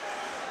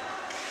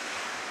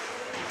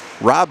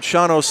 Robbed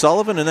Sean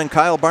O'Sullivan, and then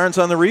Kyle Barnes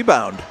on the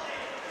rebound.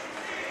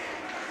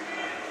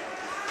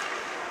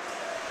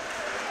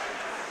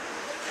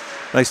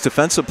 Nice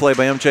defensive play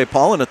by MJ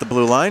Paulin at the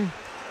blue line.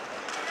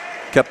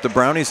 Kept the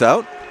Brownies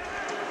out.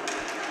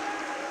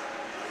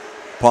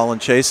 Paulin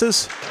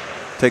chases,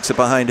 takes it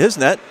behind his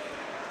net.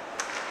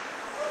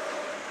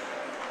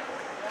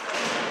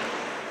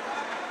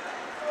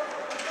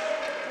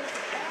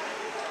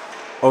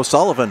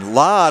 O'Sullivan,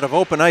 lot of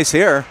open ice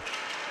here.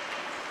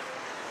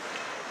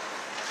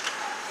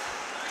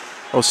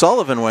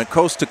 O'Sullivan went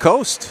coast to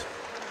coast.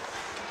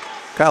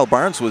 Kyle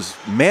Barnes was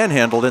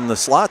manhandled in the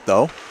slot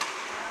though.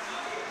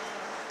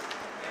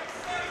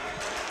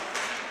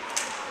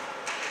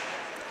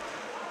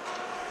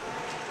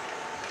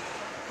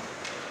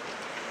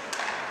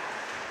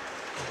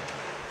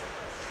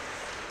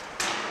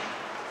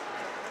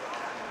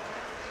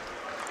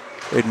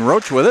 Aiden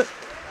Roach with it.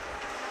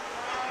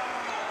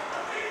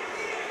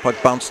 Puck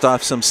bounced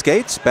off some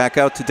skates, back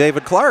out to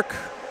David Clark.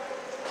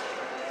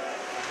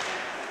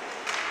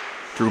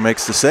 Drew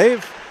makes the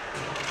save.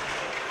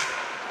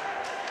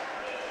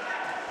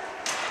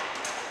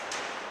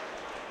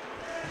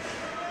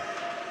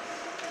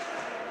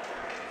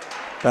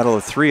 Battle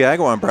of three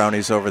Agawam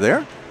Brownies over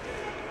there.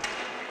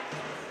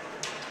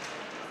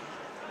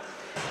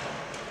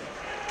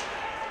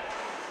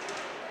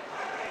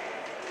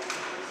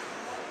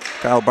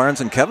 Kyle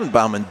Barnes and Kevin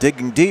Bauman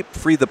digging deep,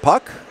 free the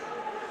puck.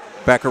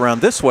 Back around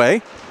this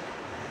way.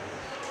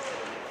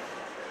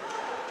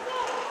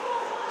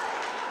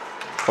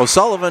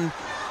 O'Sullivan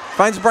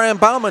finds Brian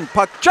Bauman.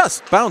 Puck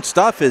just bounced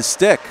off his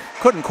stick.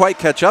 Couldn't quite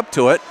catch up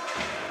to it.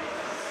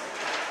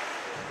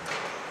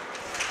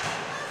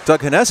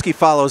 Doug Haneski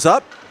follows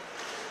up.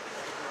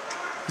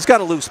 He's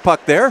got a loose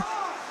puck there.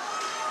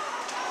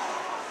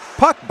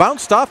 Puck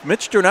bounced off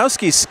Mitch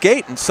Dronowski's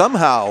skate, and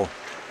somehow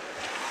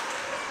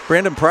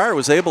Brandon Pryor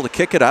was able to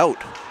kick it out.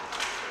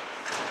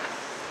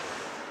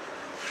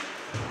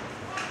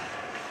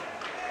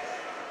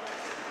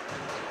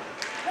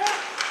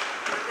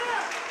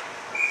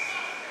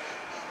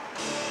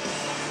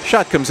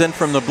 Shot comes in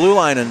from the blue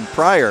line, and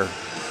Pryor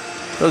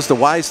does the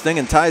wise thing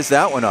and ties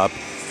that one up.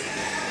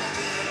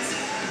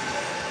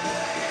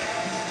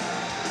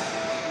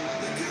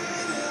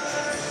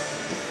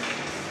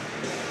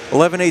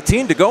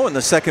 .18 to go in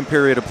the second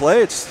period of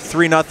play. It's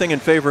 3-0 in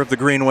favor of the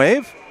Green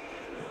Wave.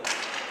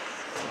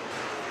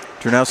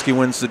 Dronowski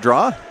wins the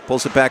draw,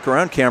 pulls it back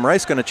around. Cam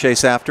Rice going to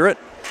chase after it.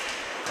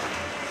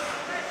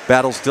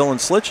 Battles Dylan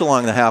Slitch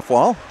along the half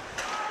wall.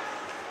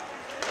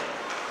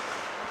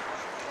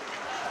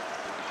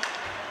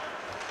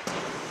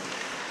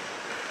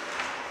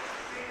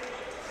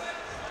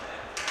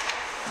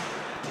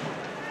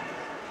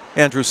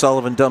 Andrew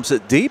Sullivan dumps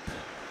it deep.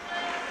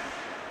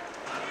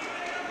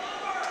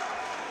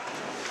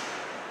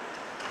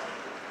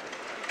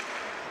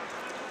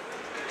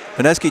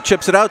 Haneski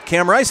chips it out.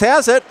 Cam Rice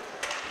has it.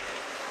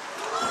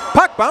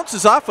 puck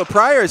bounces off of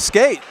Pryor's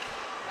skate.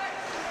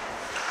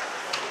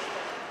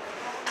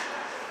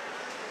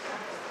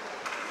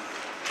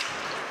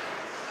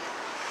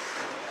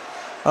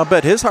 I'll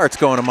bet his heart's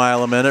going a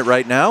mile a minute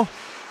right now.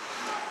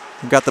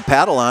 Got the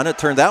paddle on it,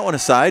 turned that one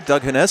aside.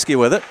 Doug Haneski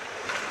with it.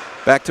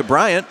 Back to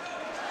Bryant.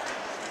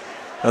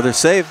 Another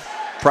save.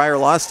 Pryor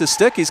lost his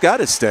stick. He's got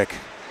his stick.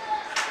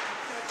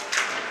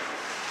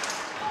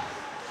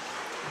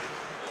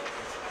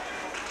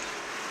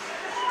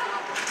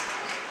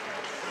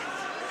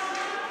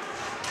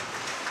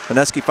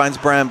 Haneski finds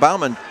Brian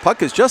Bauman.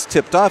 Puck is just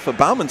tipped off a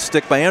Bauman's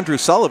stick by Andrew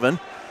Sullivan.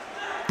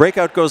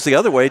 Breakout goes the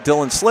other way.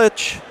 Dylan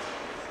Slitch.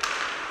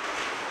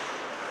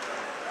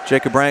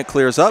 Jacob Bryant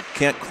clears up.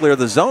 Can't clear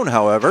the zone,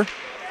 however.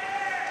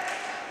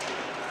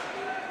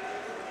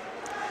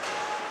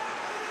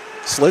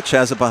 Slitch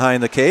has it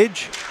behind the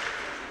cage.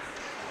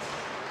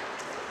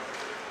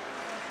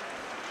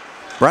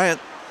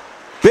 Bryant,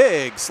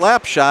 big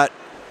slap shot.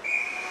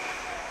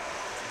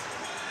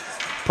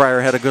 Pryor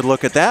had a good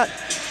look at that.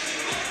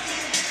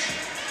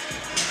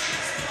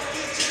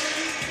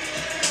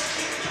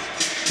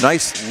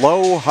 Nice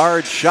low,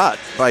 hard shot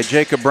by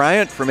Jacob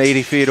Bryant from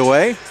 80 feet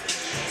away.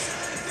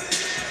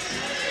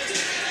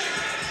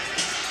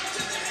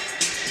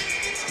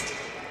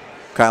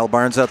 Kyle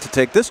Barnes out to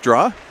take this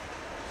draw.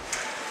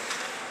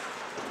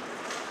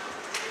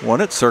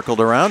 Won it, circled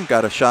around,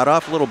 got a shot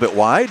off a little bit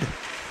wide.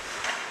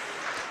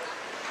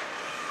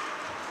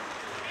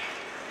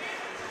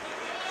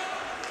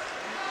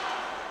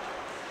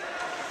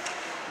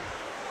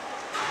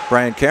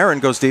 Brian Caron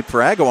goes deep for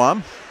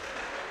Agawam.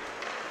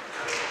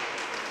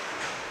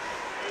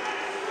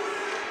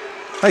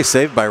 Nice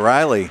save by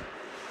Riley.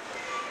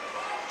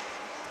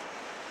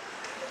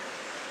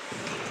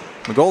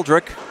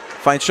 McGoldrick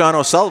finds Sean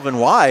O'Sullivan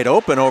wide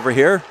open over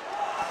here.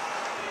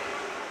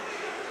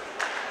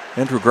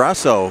 Andrew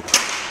Grasso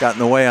got in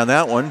the way on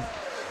that one.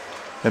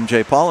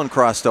 MJ Paulin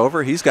crossed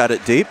over. He's got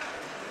it deep.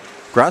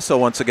 Grasso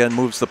once again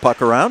moves the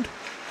puck around.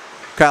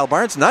 Kyle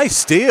Barnes, nice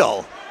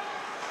steal.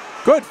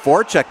 Good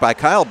forecheck by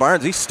Kyle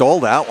Barnes. He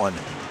stole that one.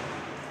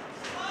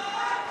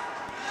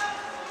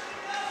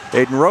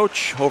 Aiden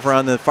Roach over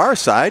on the far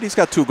side. He's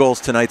got 2 goals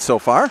tonight so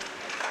far.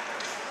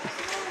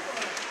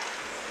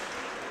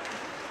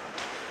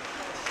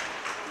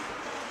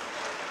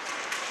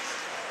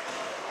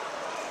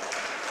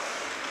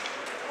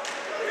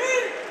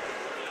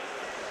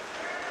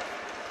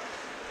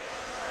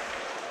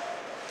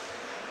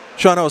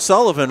 Sean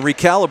O'Sullivan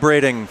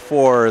recalibrating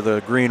for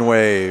the Green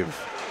Wave.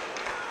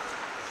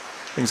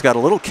 Things got a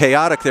little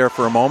chaotic there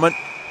for a moment.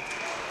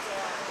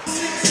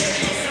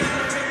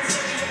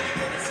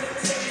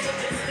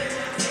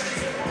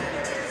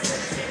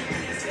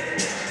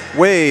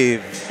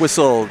 Wave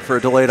whistled for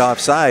a delayed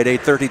offside.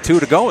 8:32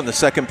 to go in the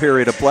second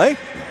period of play.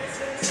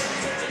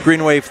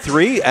 Green Wave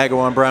 3,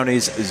 Agawam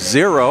Brownies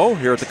 0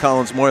 here at the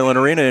Collins Moylan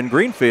Arena in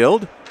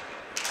Greenfield.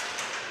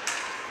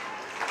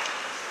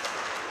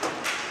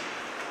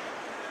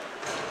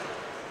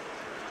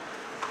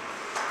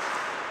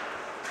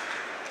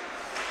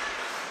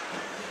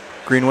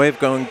 Green Wave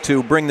going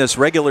to bring this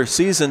regular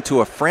season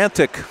to a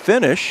frantic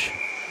finish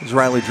as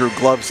Riley Drew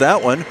gloves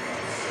that one.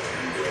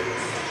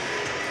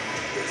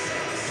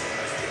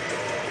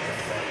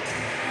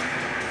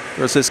 Of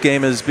course, this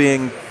game is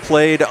being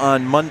played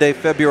on Monday,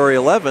 February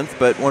 11th,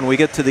 but when we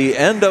get to the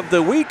end of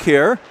the week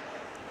here,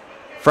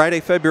 Friday,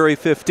 February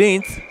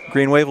 15th,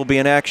 Green Wave will be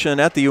in action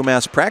at the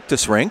UMass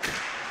practice rink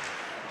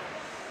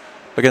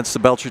against the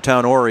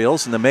Belchertown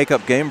Orioles in the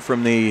makeup game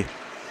from the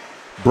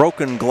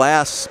broken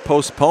glass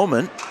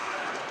postponement.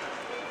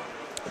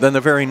 Then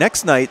the very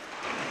next night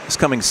is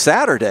coming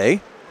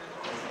Saturday,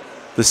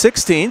 the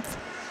 16th.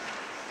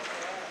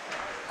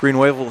 Green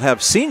Wave will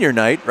have senior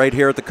night right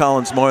here at the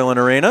Collins Moylan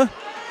Arena.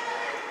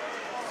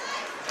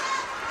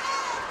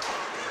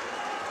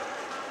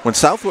 When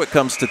Southwick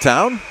comes to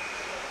town.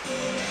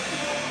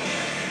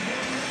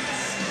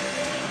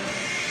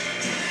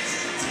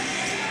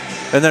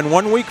 And then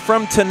 1 week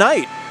from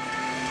tonight,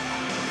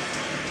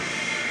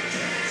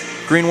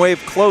 Green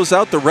Wave close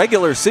out the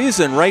regular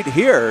season right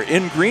here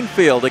in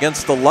Greenfield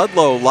against the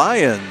Ludlow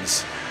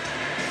Lions.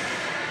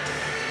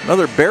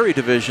 Another Berry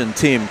Division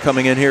team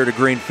coming in here to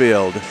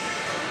Greenfield.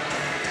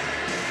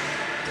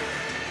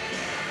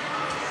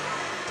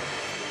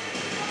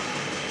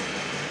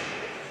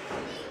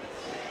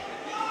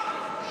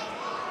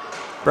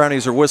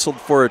 Brownies are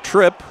whistled for a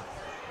trip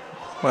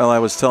while I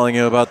was telling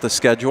you about the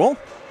schedule.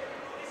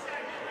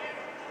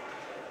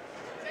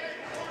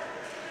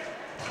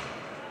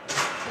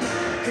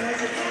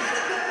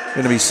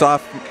 Going to be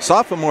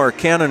sophomore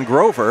Cannon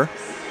Grover.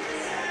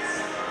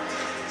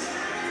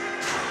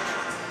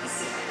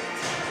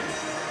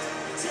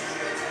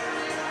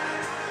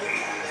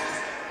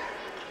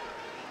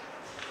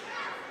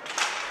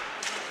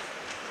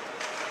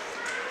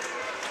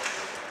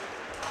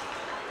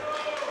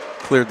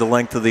 Cleared the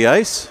length of the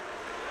ice.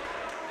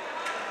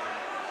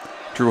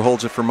 Drew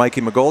holds it for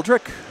Mikey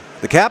McGoldrick,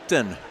 the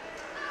captain.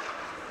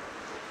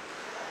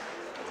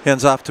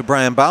 Hands off to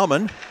Brian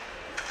Bauman.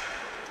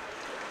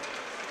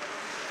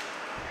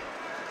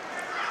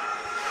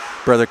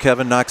 Brother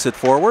Kevin knocks it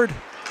forward.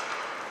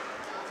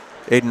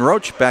 Aiden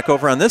Roach back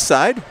over on this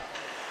side.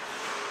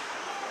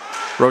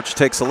 Roach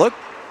takes a look.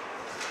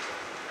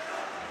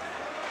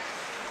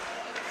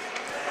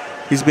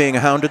 He's being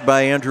hounded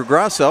by Andrew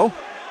Grasso.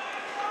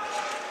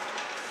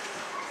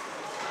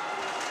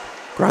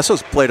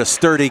 Grasso's played a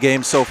sturdy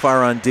game so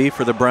far on D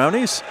for the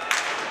Brownies.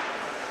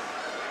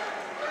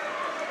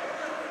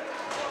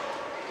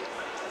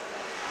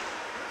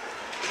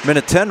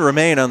 Minute 10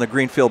 remain on the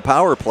Greenfield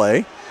power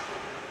play.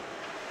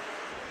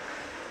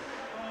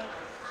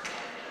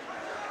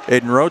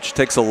 Aiden Roach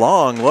takes a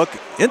long look,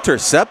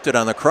 intercepted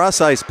on the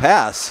cross-ice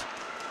pass.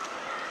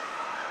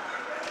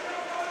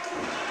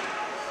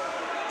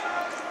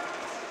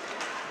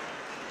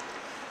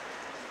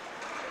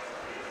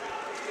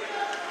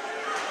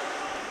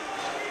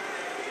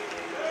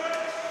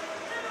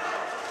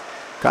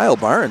 Kyle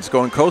Barnes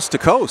going coast to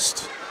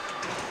coast.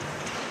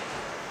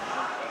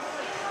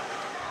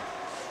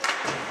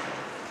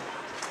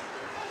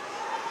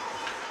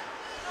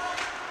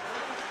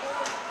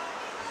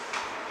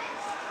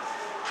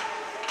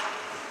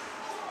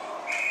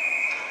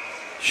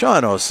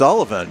 Sean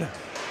O'Sullivan,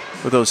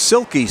 with those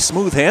silky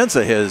smooth hands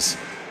of his,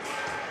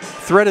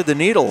 threaded the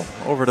needle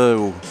over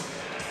to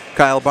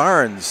Kyle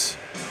Barnes.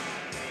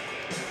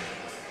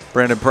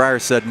 Brandon Pryor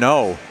said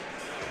no.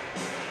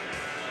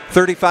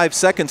 35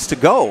 seconds to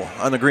go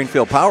on the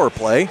Greenfield power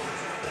play.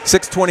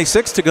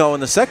 6:26 to go in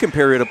the second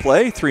period of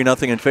play.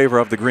 3-0 in favor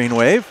of the Green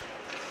Wave.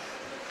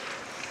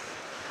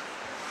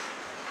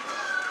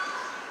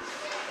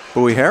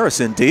 Bowie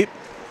Harrison deep.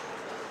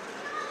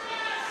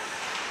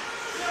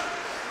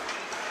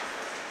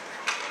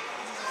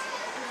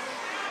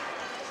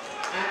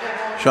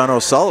 Sean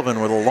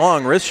O'Sullivan with a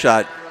long wrist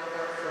shot.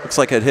 Looks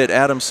like it hit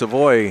Adam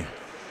Savoy.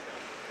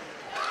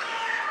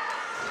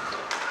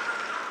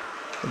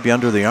 It'd be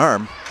under the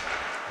arm.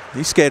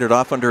 He skated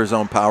off under his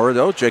own power,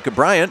 though. Jacob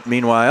Bryant,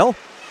 meanwhile,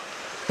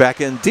 back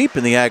in deep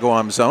in the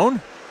Agawam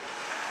zone.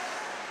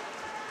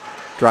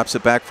 Drops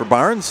it back for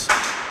Barnes.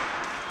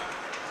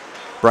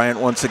 Bryant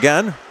once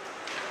again.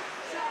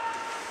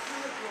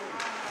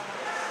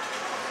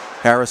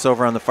 Harris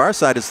over on the far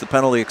side as the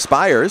penalty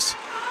expires.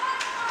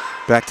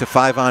 Back to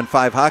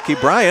 5-on-5 hockey.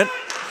 Bryant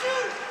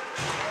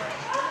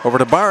over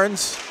to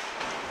Barnes.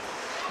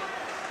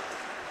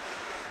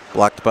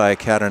 Blocked by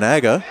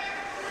Katanaga.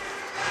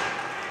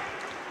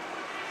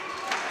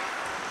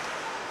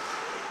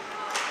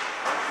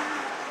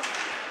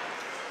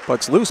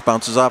 Puck's loose,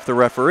 bounces off the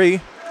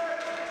referee.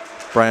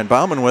 Brian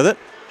Bauman with it.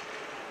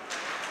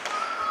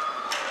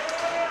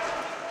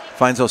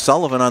 Finds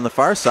O'Sullivan on the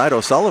far side.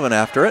 O'Sullivan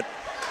after it.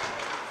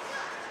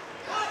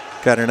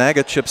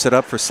 Katanaga chips it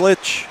up for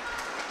Slitch.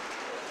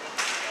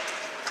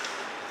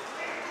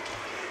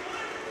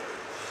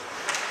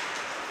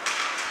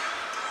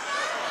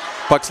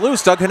 Puck's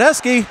loose. Doug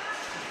Haneski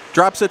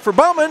drops it for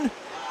Bowman.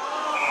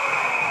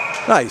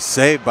 Nice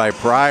save by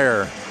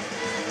Pryor.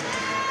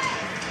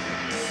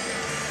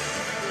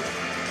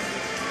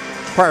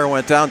 Pryor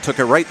went down, took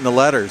it right in the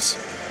letters.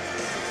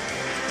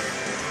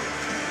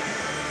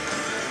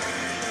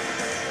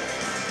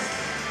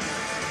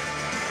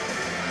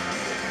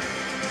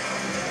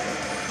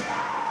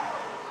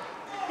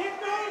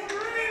 Keep going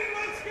green,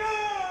 let's go!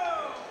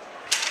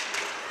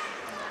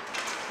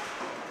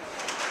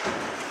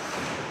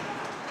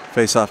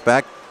 Face off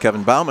back,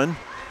 Kevin Bauman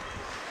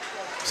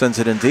sends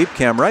it in deep.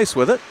 Cam Rice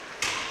with it.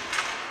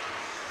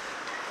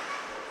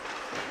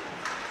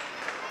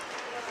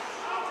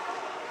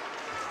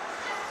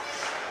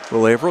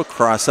 Will Averill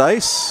cross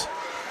ice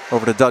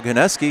over to Doug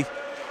Haneski.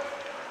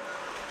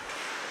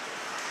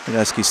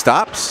 Haneski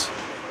stops.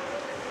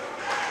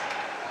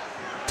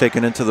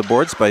 Taken into the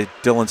boards by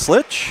Dylan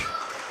Slitch.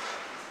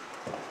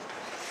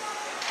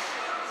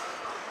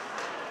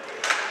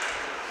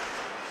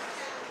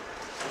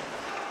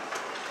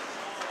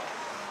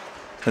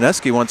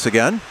 Haneski once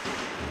again.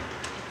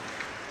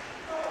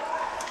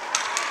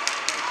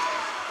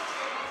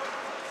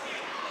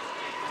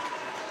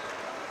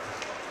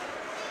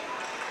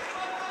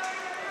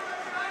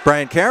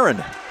 Brian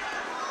Caron.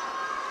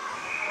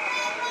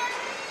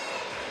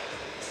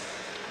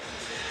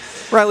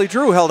 Riley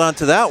Drew held on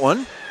to that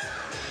one.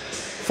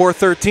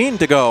 4:13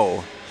 to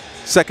go.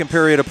 Second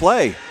period of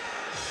play.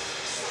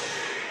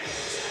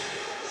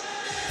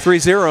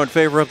 3-0 in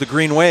favor of the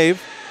Green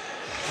Wave.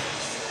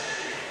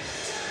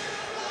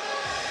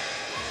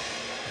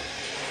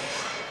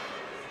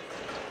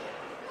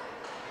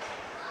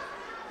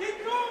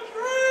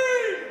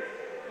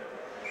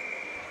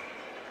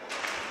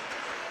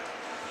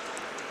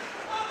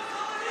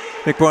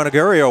 Nick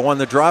Buonagurio won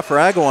the draw for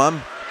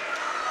Agawam.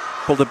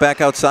 Pulled it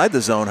back outside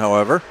the zone,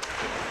 however.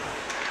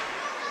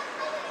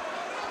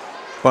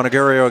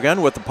 Buonagurio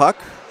again with the puck.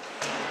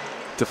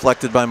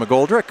 Deflected by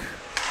McGoldrick.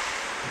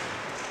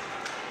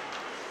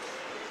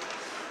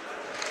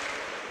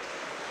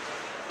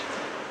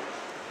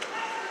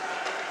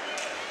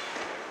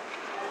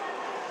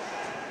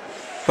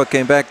 Puck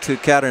came back to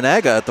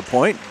Katanaga at the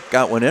point.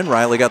 Got one in.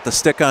 Riley got the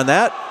stick on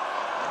that.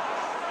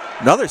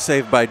 Another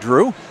save by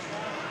Drew.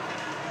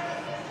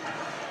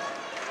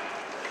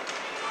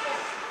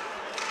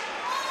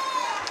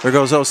 There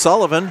goes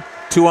O'Sullivan.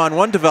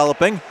 2-on-1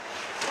 developing.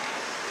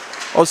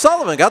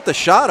 O'Sullivan got the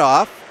shot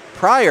off.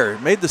 Pryor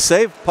made the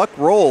save. Puck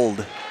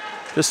rolled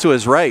just to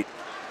his right.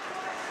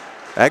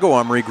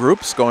 Agawam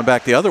regroups, going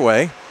back the other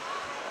way.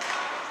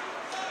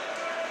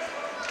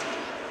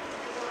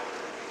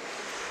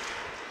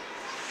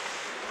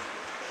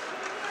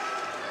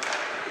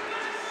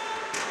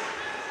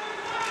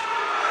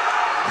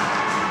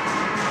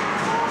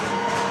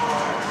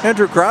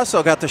 Andrew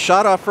Grasso got the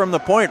shot off from the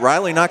point.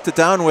 Riley knocked it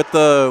down with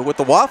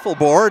the waffle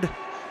board.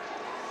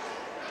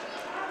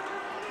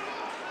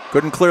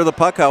 Couldn't clear the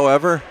puck,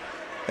 however,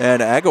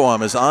 and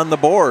Agawam is on the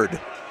board.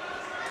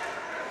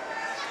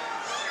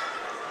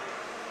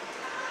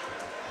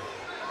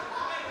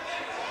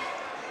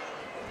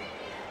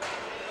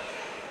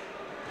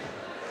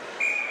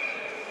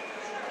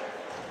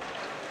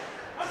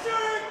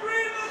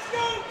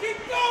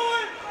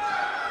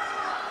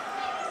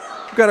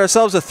 We've got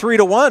ourselves a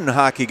 3-1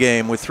 hockey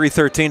game with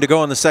 3:13 to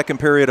go in the second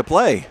period of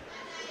play.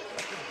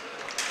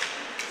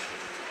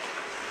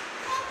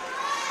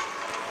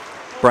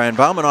 Brian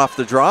Bauman off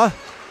the draw.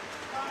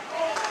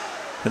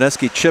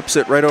 Pineski chips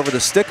it right over the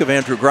stick of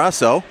Andrew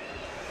Grasso.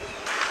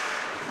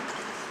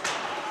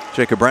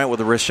 Jacob Bryant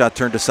with a wrist shot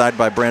turned aside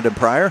by Brandon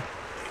Pryor.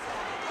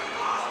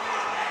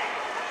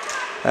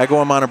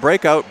 Agawam on a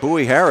breakout,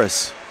 Bowie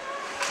Harris.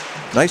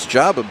 Nice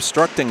job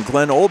obstructing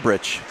Glenn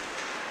Olbrich.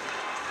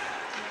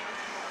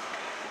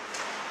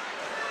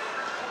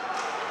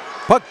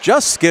 Puck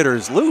just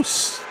skitters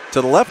loose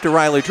to the left of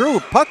Riley Drew.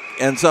 Puck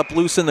ends up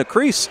loose in the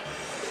crease.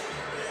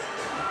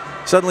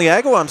 Suddenly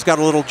Agawam's got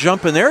a little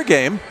jump in their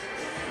game.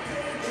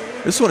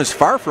 This one is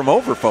far from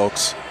over,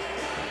 folks.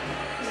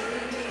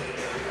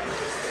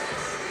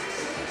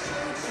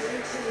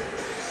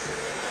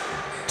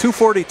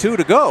 .242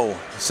 to go.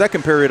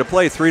 Second period of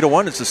play,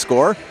 3-1 is the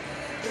score.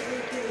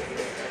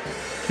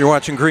 You're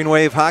watching Green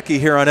Wave Hockey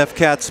here on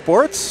FCAT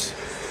Sports.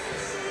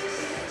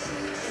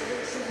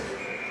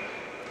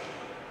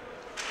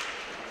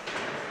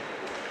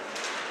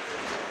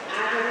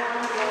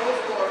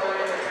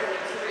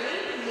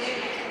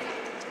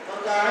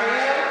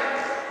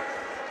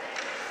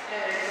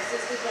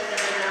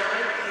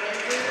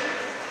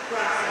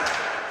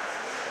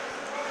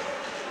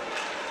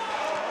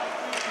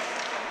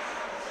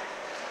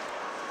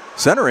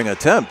 Centering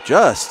attempt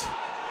just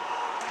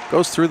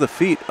goes through the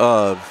feet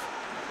of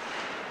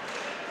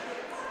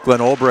Glenn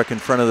Olbrich in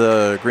front of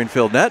the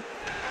Greenfield net.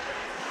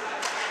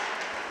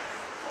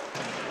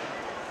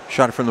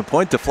 Shot from the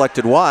point,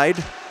 deflected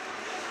wide.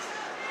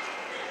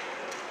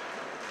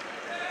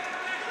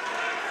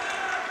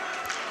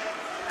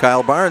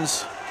 Kyle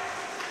Barnes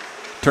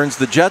turns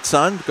the Jets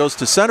on, goes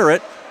to center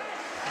it.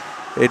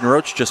 Aiden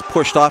Roach just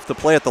pushed off the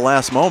play at the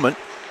last moment.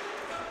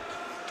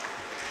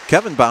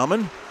 Kevin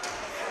Bauman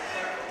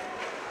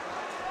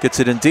gets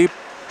it in deep.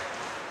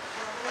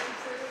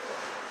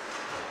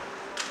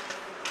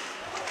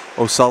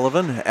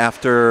 O'Sullivan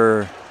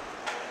after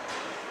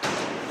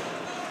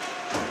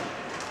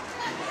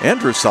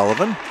Andrew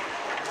Sullivan.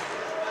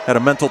 Had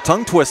a mental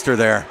tongue twister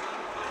there.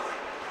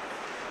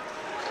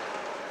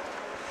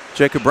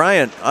 Jacob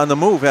Bryant on the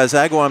move as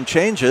Agawam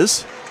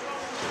changes.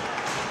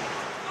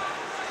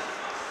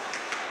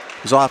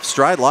 Was off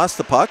stride, lost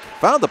the puck,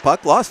 found the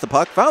puck, lost the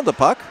puck, found the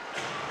puck.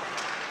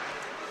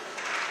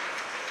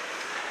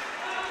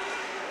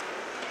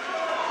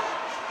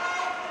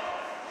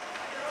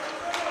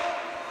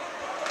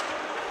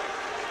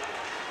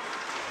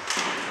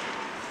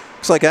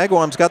 Looks like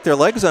Agawam's got their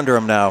legs under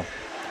him now.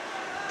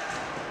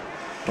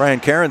 Brian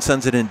Caron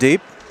sends it in deep.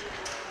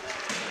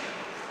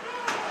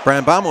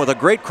 Brian Bauman with a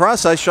great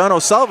cross ice. Sean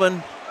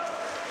O'Sullivan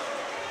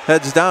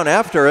heads down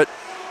after it.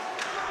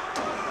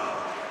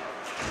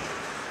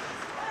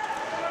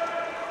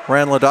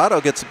 Ryan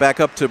Lodato gets it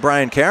back up to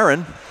Brian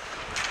Caron.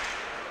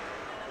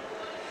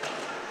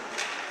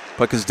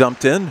 Puck is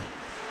dumped in.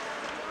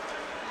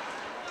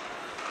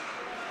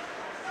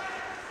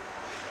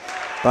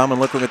 Bauman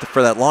looking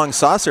for that long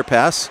saucer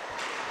pass.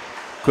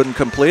 Couldn't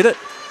complete it.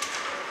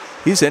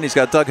 He's in. He's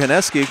got Doug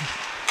Haneski.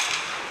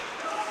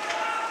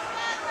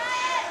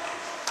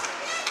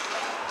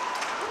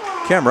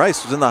 Cam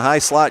Rice was in the high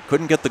slot.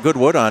 Couldn't get the good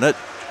wood on it.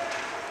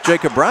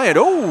 Jacob Bryant.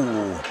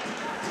 Oh!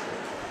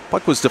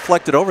 Puck was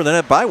deflected over the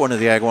net by one of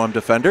the Agawam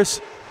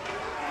defenders.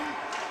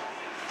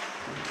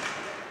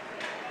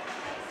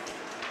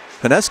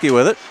 Haneski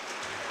with it.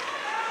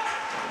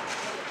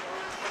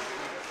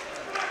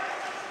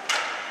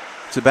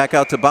 So back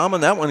out to Bauman.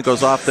 That one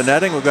goes off the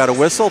netting. We've got a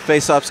whistle.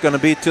 Faceoff's going to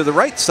be to the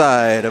right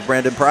side of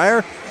Brandon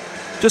Pryor.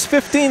 Just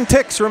 15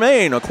 ticks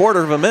remain, a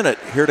quarter of a minute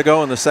here to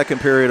go in the second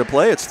period of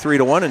play. It's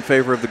 3-1 in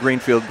favor of the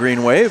Greenfield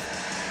Green Wave.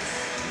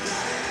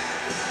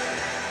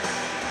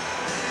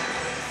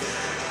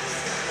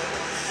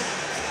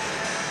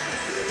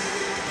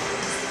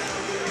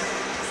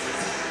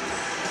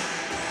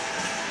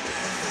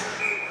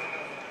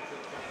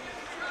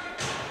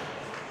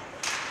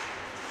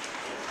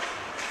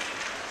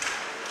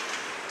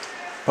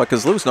 Puck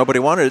is loose. Nobody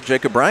wanted it.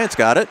 Jacob Bryant's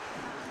got it.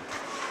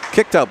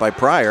 Kicked out by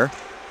Pryor.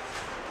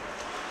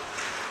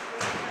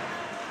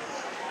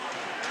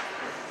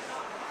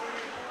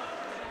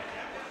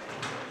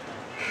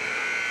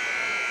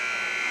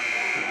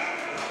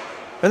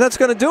 And that's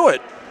going to do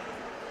it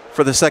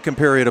for the second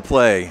period of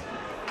play.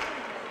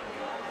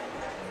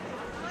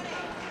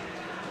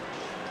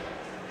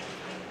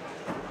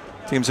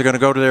 Teams are going to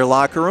go to their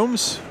locker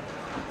rooms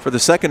for the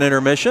second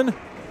intermission.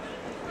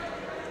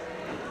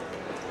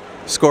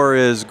 Score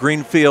is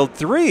Greenfield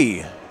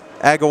 3,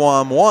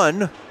 Agawam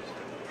 1.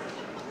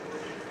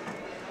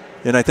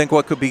 And I think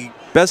what could be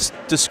best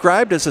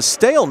described as a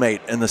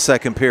stalemate in the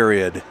second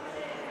period.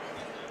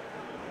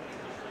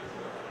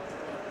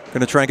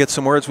 Going to try and get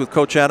some words with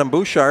Coach Adam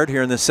Bouchard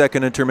here in the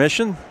second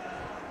intermission.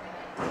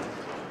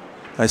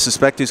 I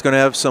suspect he's going to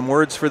have some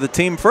words for the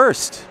team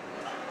first.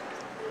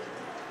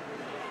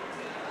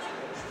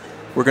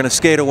 We're going to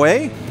skate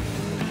away,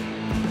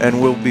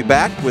 and we'll be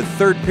back with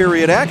third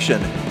period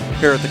action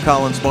here at the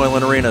Collins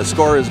Moylan Arena.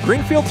 Score is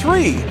Greenfield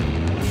 3,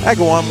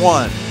 Agawam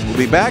 1. We'll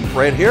be back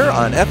right here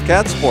on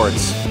FCAT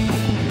Sports.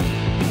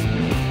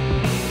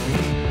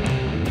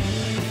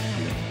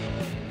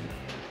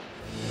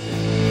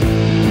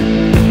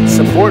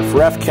 Support for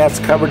FCAT's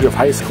coverage of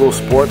high school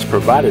sports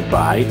provided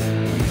by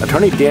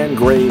Attorney Dan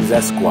Graves,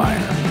 Esquire.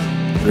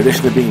 In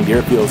addition to being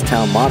Deerfield's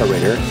town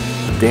moderator,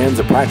 Dan's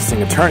a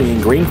practicing attorney in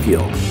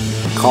Greenfield.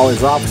 Call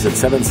his office at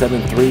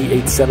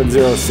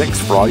 773-8706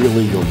 for all your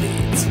legal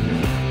needs.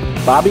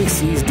 Bobby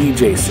C's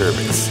DJ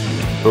Service.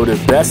 Voted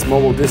best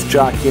mobile disc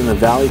jockey in the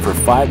Valley for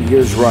 5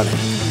 years running.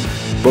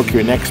 Book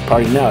your next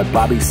party now at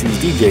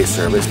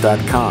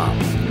BobbyC'sDJService.com.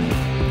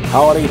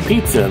 Holiday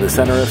Pizza in the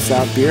center of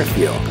South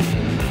Deerfield.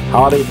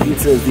 Holiday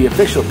Pizza is the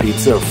official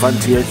pizza of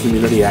Frontier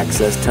Community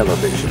Access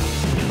Television.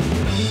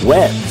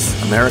 Webb's,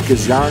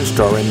 America's yarn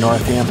store in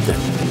Northampton.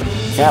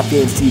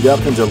 Kathy and Steve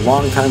Elkins are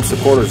longtime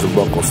supporters of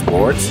local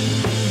sports.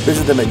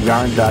 Visit them at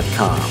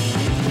yarn.com.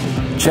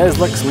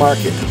 Cheslick's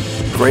Market.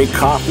 Great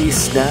coffee,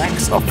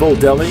 snacks, a full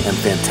deli, and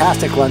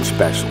fantastic lunch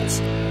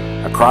specials.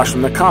 Across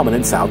from the Common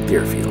in South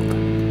Deerfield.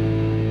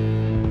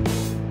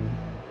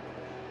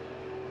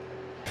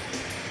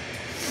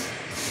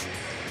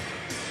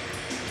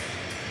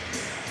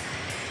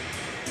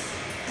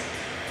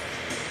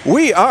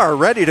 We are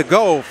ready to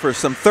go for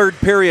some third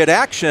period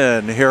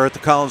action here at the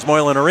Collins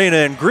Moylan Arena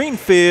in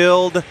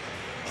Greenfield.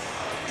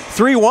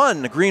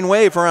 3-1, the Green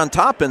Wave are on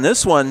top in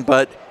this one,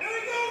 but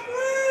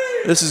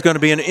this is going to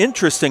be an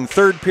interesting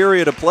third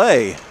period of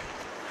play.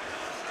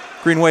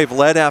 Green Wave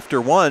led after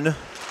one,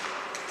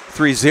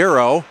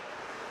 3-0.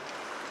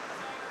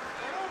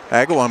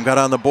 Agawam got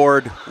on the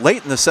board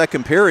late in the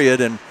second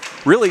period and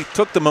really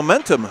took the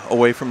momentum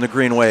away from the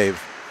Green Wave.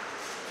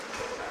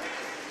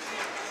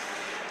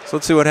 So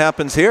let's see what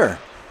happens here.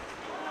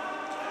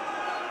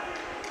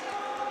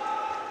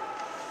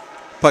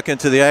 Puck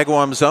into the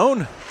Agawam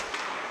zone.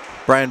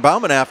 Brian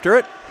Bauman after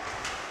it.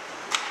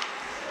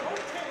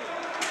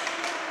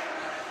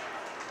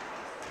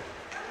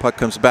 Puck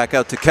comes back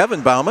out to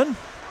Kevin Bauman.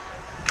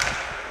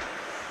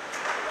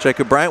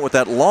 Jacob Bryant with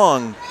that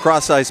long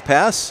cross-ice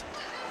pass.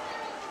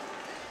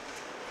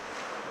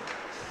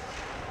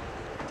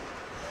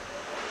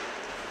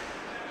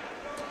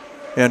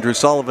 Andrew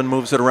Sullivan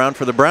moves it around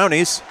for the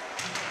Brownies.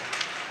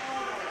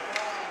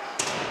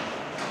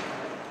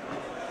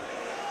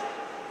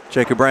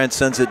 Jacob Bryant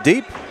sends it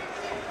deep.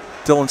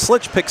 Dylan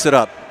Slitch picks it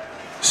up.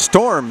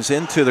 Storms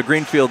into the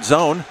Greenfield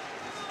zone.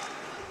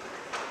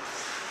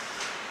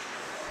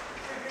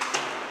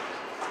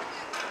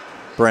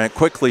 Bryant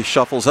quickly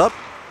shuffles up.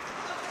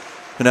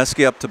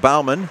 Pineski up to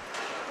Bauman.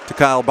 To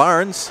Kyle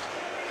Barnes.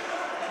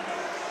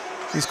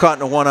 He's caught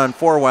in a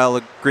 1-on-4 while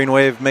the Green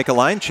Wave make a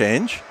line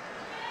change.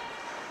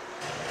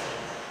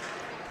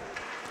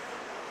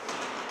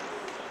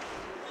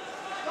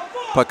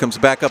 Puck comes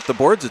back up the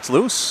boards. It's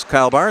loose.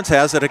 Kyle Barnes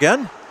has it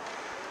again.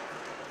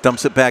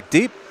 Dumps it back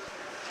deep.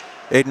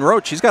 Aiden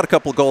Roach, he's got a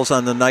couple goals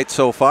on the night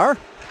so far.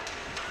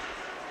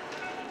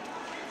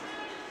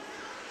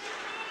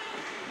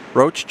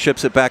 Roach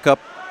chips it back up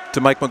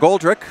to Mike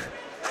McGoldrick.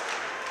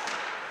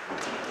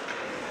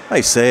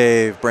 Nice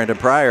save, Brandon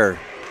Pryor.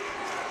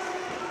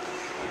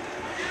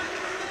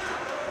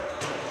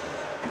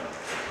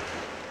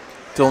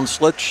 Dylan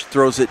Slitch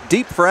throws it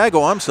deep for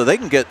Agawam so they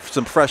can get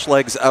some fresh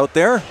legs out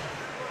there.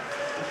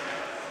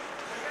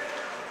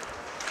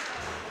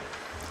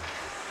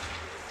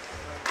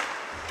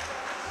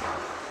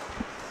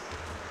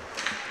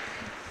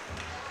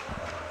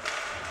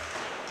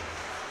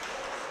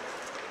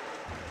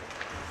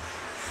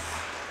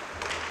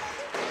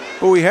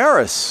 Bowie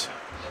Harris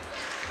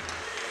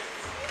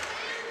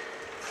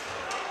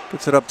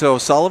puts it up to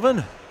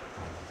O'Sullivan.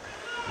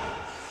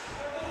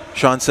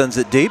 Sean sends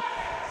it deep.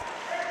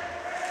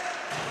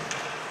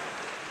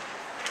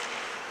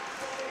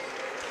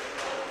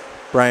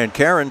 Brian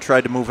Caron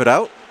tried to move it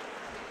out.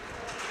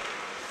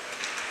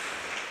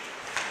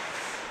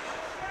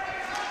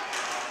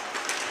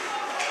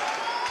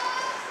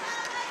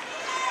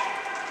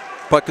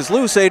 Puck is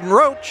loose. Aiden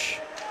Roach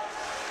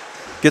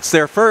gets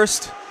there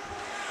first.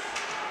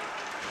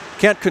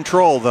 Can't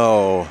control,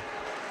 though.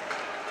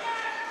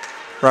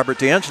 Robert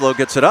D'Angelo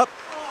gets it up.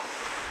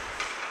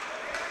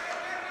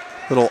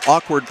 Little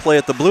awkward play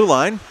at the blue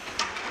line.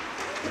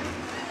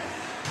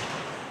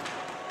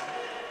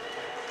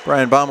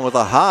 Brian Bauman with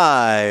a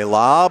high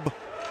lob.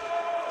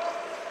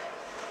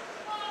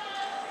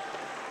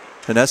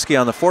 Hineski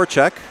on the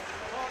forecheck.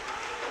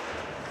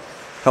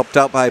 Helped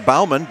out by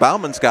Bauman.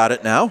 Bauman's got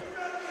it now.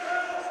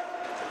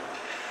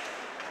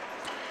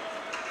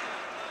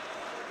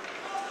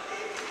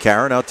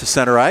 Karen out to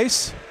center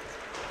ice.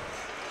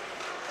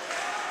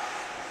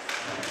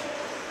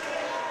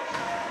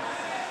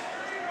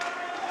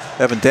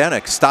 Evan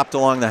Danik stopped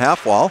along the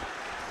half wall.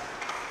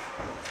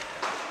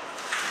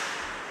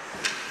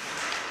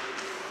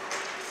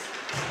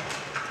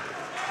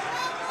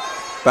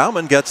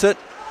 Bauman gets it.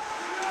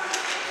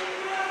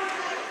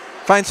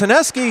 Finds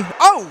Hineski.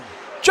 Oh,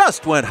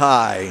 just went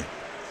high.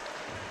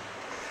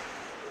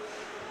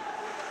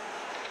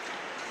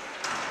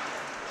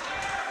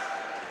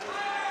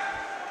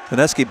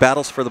 Hineski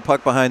battles for the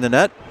puck behind the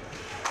net.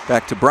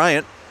 Back to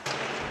Bryant.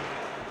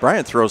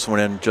 Bryant throws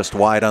one in just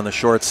wide on the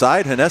short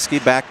side.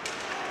 Hineski back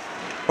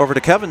over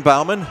to Kevin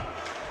Bauman.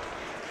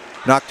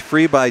 Knocked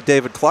free by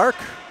David Clark.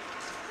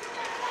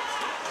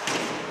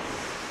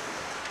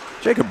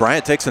 Jacob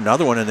Bryant takes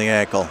another one in the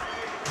ankle.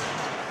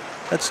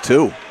 That's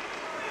two.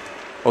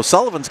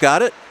 O'Sullivan's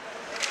got it.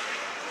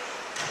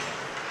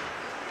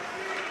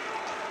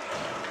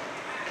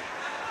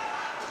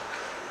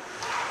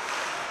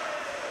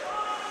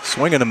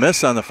 Swing and a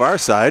miss on the far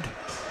side.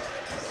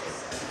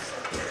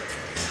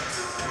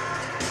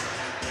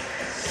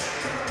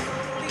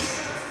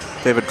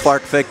 David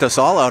Clark faked us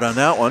all out on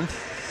that one.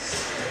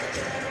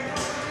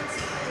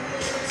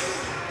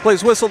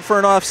 Plays whistled for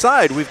an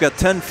offside. We've got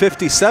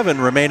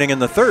 10:57 remaining in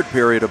the third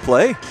period of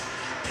play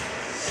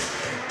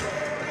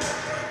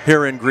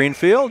here in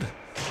Greenfield.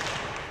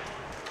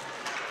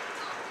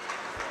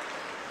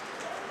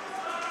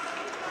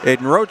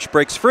 Aiden Roach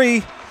breaks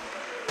free.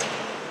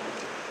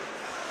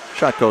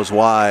 Shot goes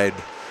wide.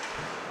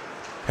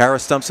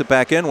 Harris dumps it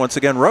back in. Once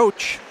again,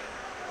 Roach.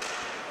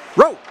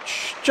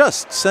 Roach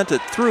just sent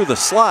it through the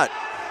slot.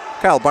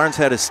 Kyle Barnes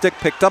had his stick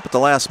picked up at the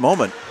last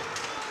moment.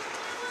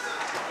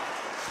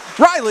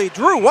 Riley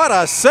Drew, what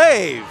a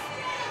save!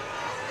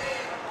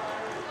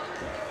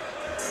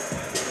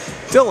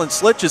 Dylan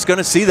Slitch is going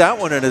to see that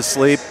one in his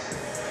sleep.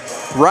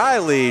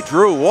 Riley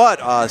Drew, what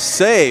a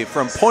save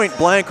from point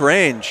blank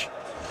range.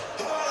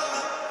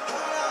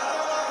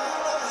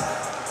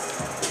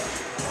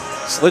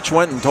 Slitch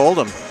went and told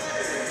him.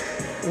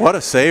 What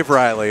a save,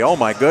 Riley. Oh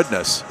my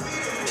goodness.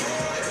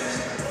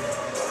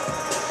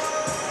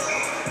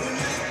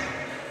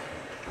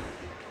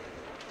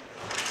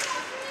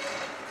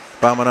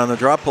 Bauman on the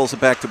draw, pulls it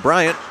back to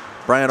Bryant.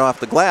 Bryant off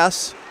the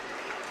glass.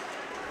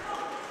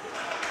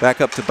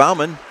 Back up to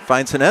Bauman,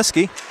 finds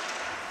Hineski.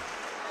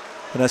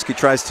 Hineski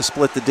tries to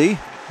split the D.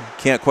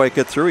 Can't quite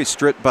get through. He's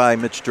stripped by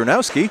Mitch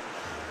Dranowski.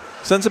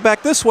 Sends it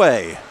back this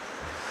way.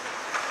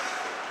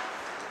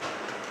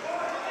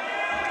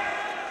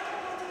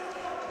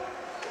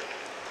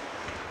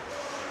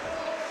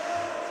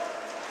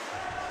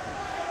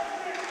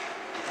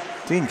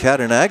 Dean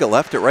Catanaga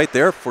left it right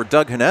there for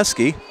Doug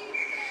Hineski.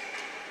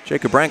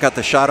 Jacob Brandt got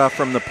the shot off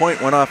from the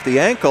point, went off the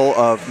ankle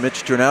of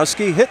Mitch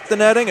Dranowski, hit the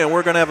netting, and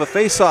we're going to have a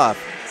face-off.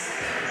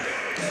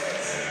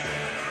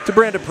 To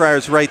Brandon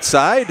Pryor's right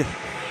side.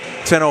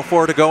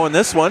 10:04 to go in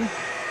this one.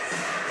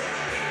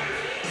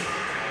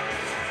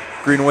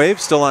 Green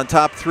Wave still on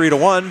top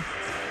 3-1.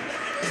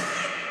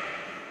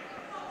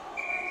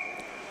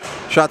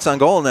 Shots on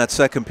goal in that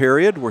second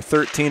period were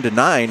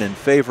 13-9 in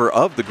favor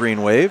of the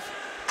Green Wave.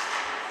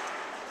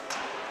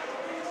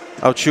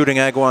 Out shooting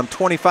Agawam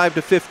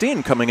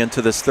 25-15 coming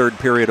into this third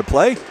period of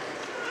play.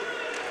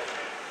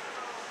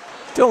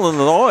 Derek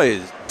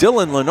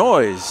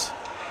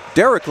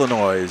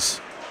Lanois.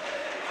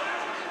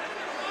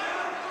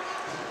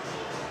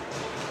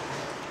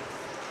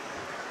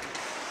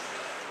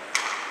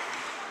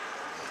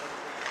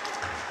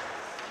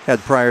 Had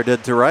Pryor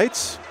dead to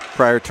rights.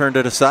 Pryor turned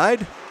it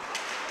aside.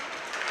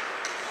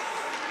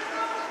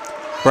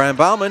 Brian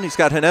Bauman, he's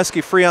got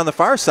Hineski free on the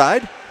far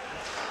side.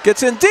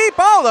 Gets in deep.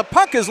 Oh, the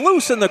puck is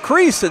loose in the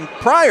crease, and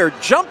Pryor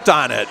jumped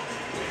on it.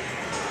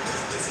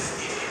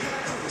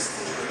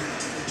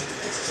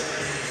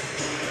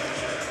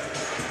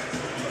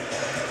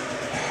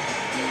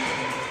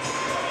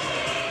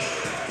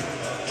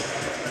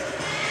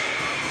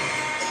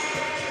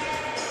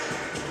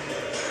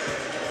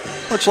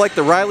 Much like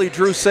the Riley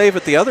Drew save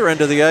at the other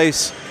end of the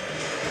ice.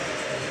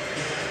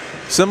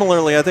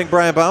 Similarly, I think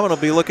Brian Bauman will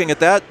be looking at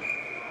that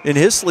in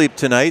his sleep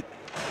tonight.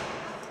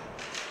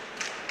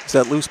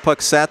 That loose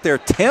puck sat there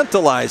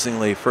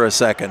tantalizingly for a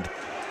second.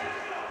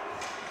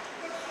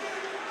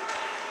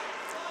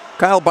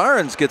 Kyle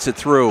Barnes gets it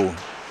through.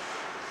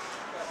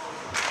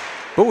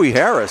 Bowie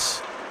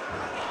Harris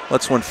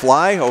lets one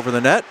fly over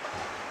the net.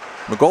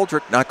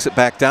 McGoldrick knocks it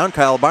back down.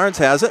 Kyle Barnes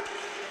has it.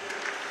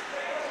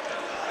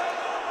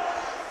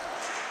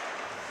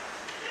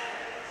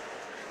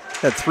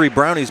 Had three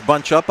Brownies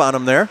bunch up on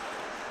him there.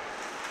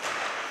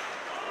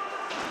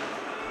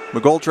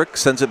 McGoldrick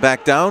sends it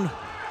back down.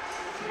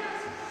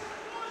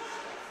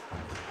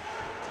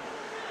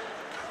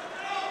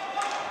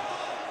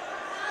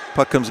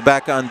 Puck comes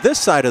back on this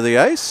side of the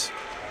ice.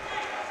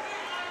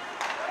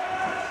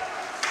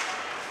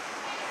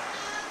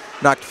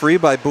 Knocked free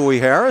by Bowie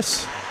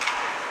Harris.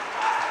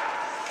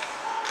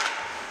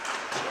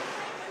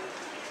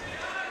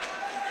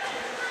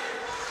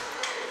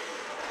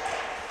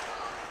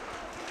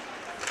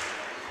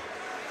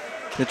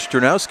 Mitch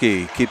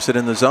Turnowski keeps it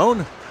in the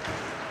zone.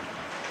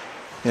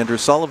 Andrew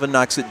Sullivan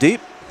knocks it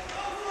deep.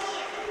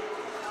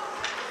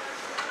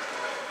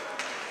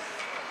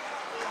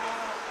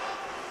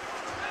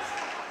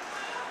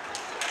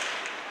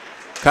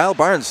 Kyle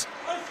Barnes,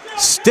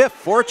 stiff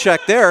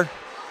forecheck there.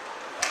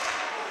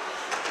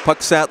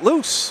 Puck sat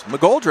loose.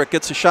 McGoldrick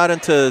gets a shot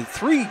into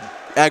 3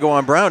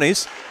 Agawam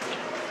Brownies.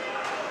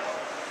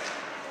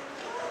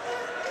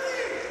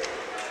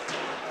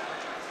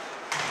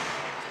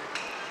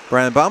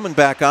 Brian Bauman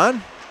back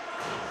on.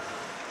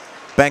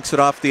 Banks it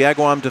off the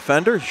Agawam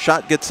defender.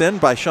 Shot gets in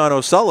by Sean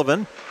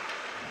O'Sullivan.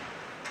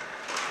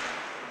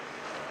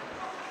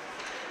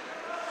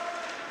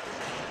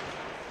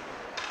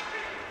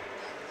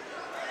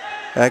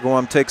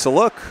 Agawam takes a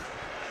look.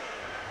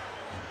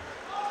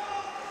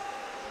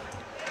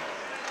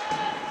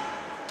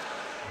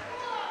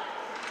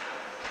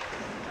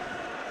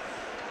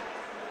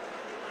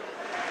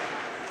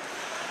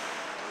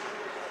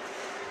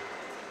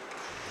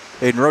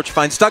 Aiden Roach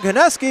finds Doug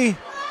Haneski.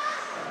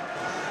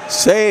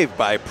 Saved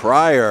by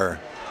Pryor.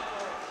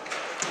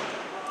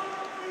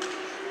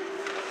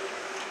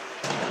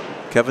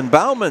 Kevin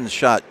Bauman's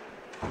shot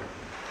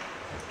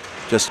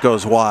just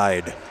goes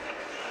wide.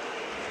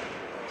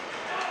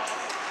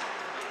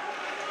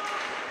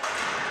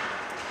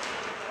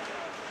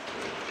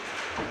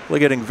 We're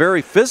getting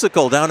very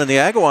physical down in the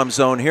Agawam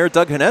zone here.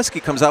 Doug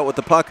Haneski comes out with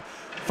the puck.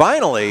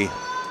 Finally,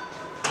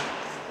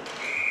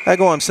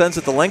 Agawam sends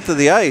it the length of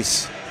the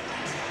ice.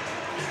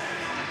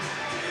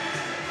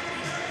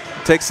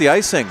 Takes the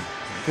icing.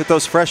 Get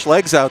those fresh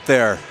legs out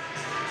there.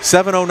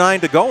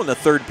 7:09 to go in the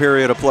third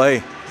period of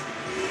play.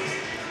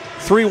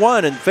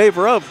 3-1 in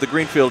favor of the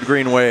Greenfield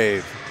Green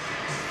Wave.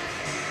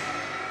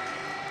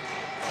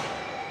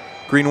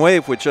 Green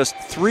Wave with just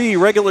 3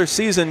 regular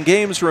season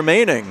games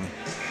remaining.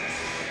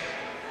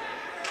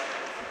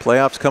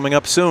 Playoffs coming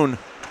up soon.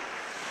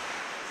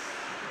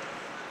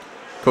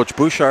 Coach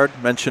Bouchard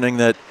mentioning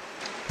that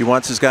he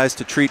wants his guys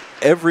to treat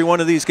every one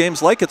of these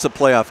games like it's a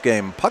playoff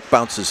game. Puck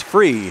bounces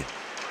free.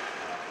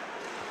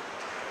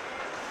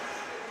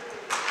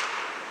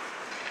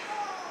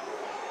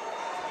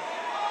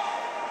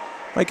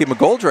 Mikey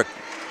McGoldrick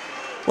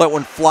let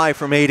one fly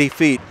from 80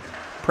 feet.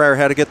 Pryor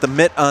had to get the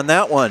mitt on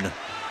that one.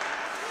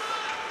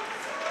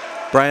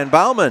 Brian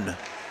Bauman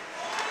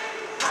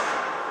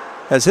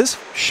has his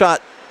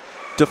shot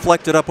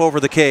deflected up over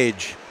the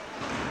cage.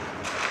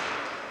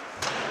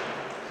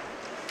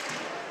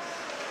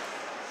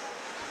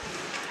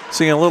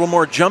 Seeing a little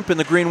more jump in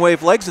the Green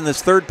Wave legs in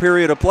this third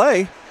period of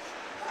play.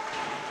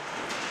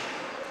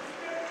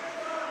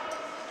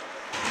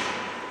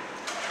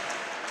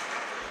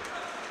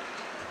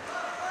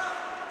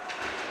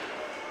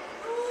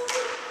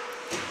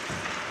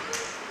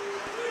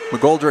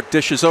 McGoldrick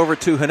dishes over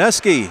to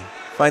Haneski.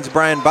 Finds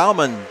Brian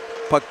Bauman.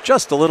 Puck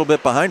just a little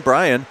bit behind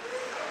Brian.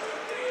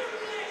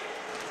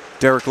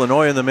 Derek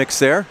Lanoy in the mix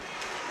there.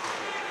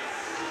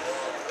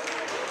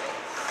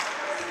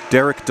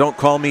 Derek, don't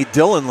call me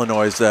Dylan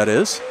Lanois, that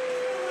is.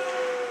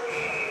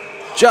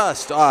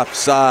 Just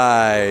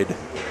offside.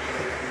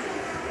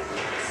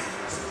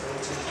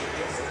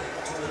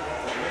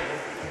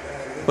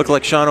 Looked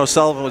like Sean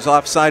O'Sullivan was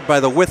offside by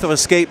the width of a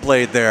skate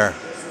blade there.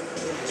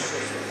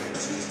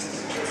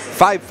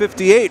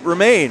 5:58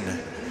 remain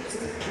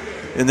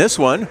in this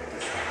one.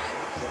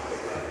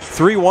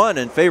 3-1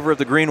 in favor of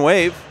the Green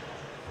Wave.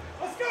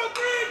 Let's go,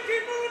 Green!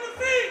 Keep moving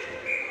the feet!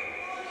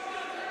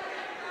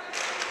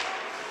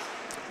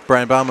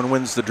 Brian Bauman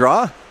wins the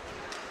draw.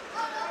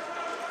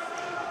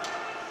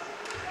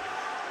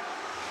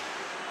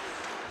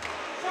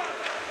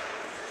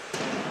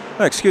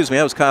 Oh, excuse me,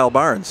 that was Kyle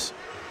Barnes.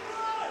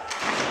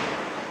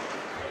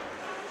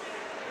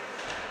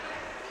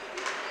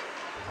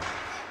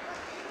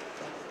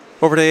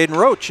 Over to Aiden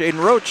Roach.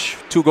 Aiden Roach,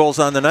 2 goals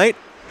on the night.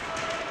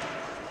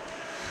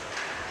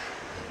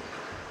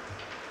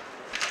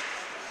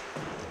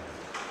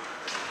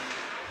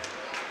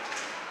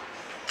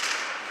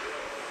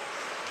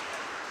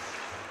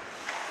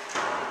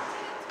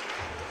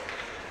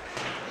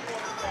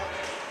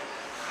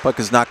 Puck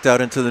is knocked out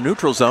into the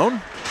neutral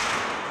zone.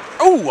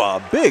 Oh, a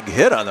big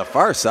hit on the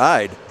far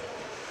side.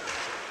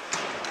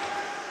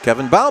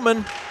 Kevin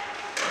Bauman.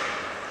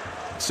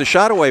 It's a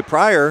shot away.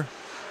 Pryor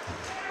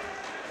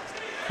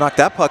knocked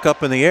that puck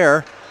up in the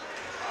air.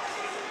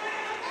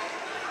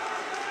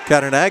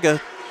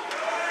 Katanaga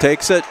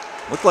takes it.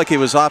 Looked like he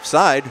was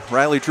offside.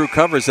 Riley Drew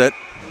covers it.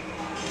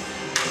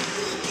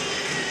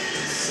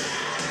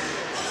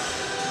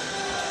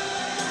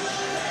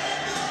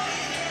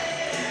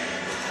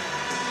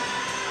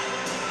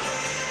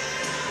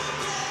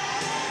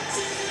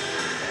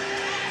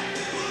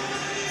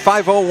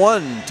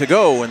 .501 to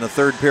go in the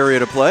third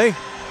period of play.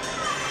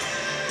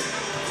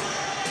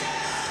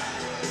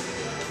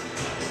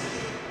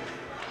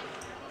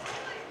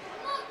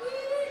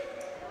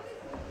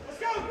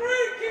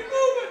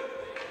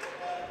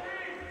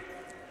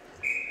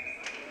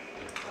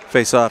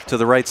 Face off to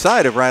the right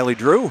side of Riley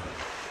Drew.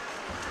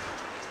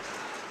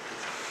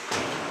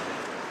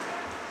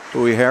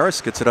 Bowie Harris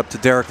gets it up to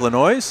Derek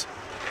Lanois.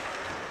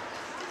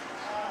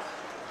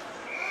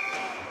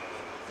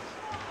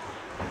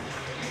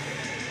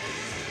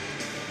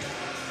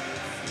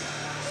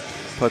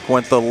 Puck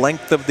went the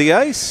length of the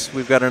ice.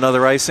 We've got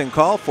another icing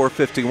call,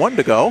 4:51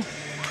 to go.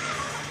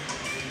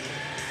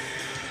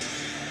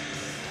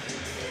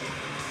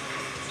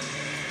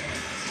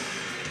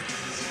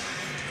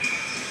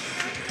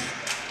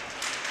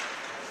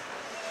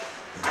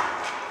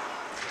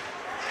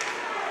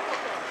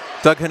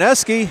 Doug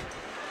Haneski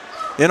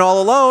in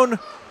all alone.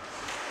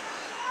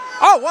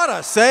 Oh, what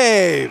a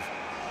save!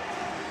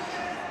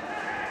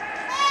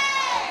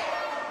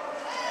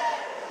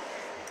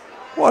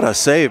 What a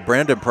save,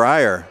 Brandon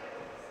Pryor.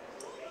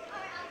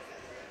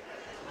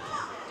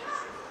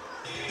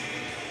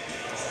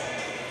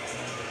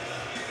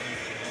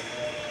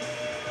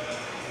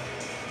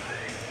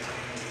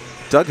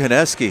 Doug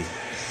Haneski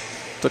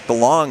took the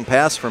long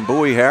pass from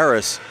Bowie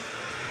Harris,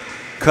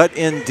 cut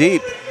in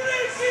deep.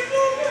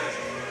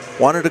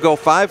 Wanted to go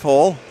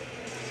 5-hole.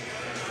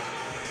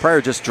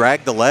 Pryor just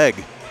dragged the leg.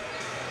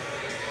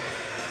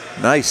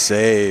 Nice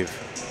save.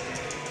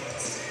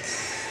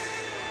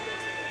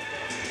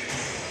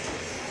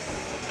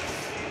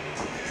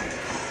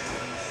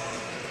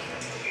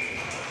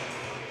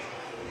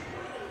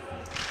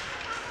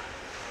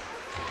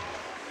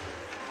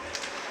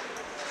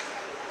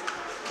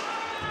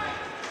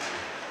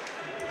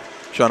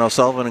 Sean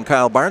O'Sullivan and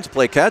Kyle Barnes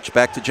play catch.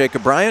 Back to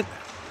Jacob Bryant.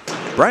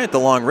 Bryant, the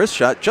long wrist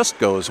shot, just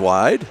goes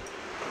wide.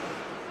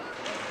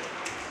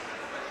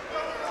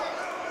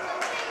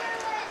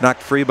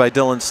 Knocked free by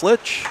Dylan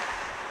Slitch.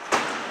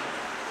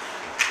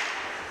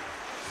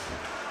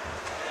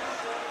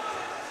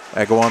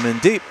 Agawam in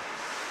deep.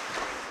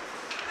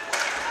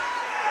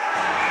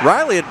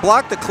 Riley had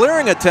blocked the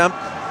clearing attempt,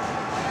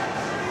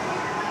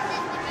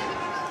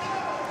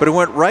 but it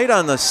went right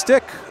on the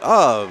stick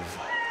of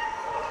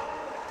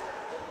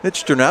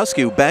Mitch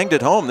Sternowski, who banged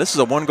it home. This is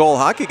a one-goal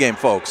hockey game,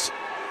 folks.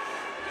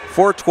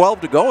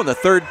 4:12 to go in the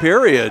third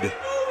period.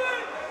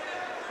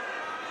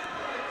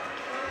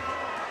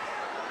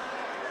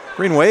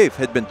 Green Wave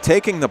had been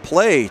taking the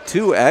play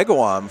to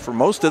Agawam for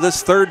most of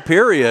this third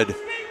period.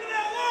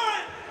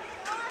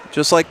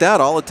 Just like that,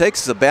 all it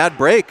takes is a bad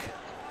break.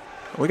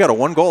 We got a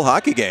one-goal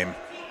hockey game.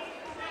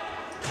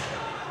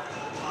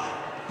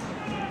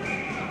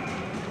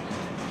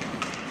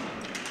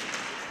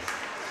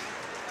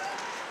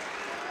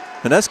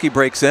 Haneski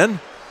breaks in,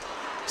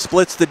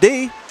 splits the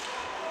D.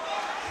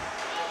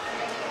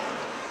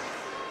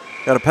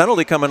 Got a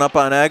penalty coming up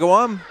on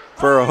Agawam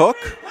for a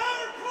hook.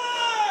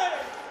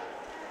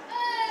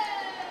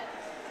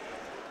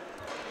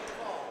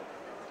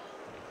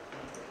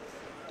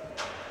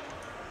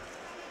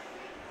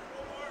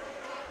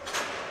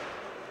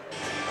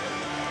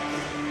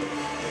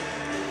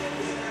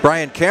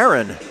 Brian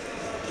Caron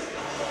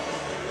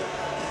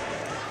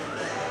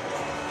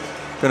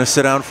going to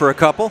sit down for a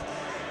couple.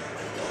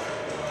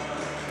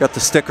 Got the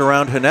stick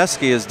around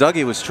Haneski as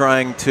Dougie was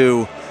trying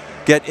to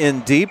get in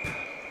deep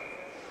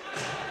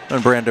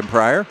on Brandon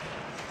Pryor.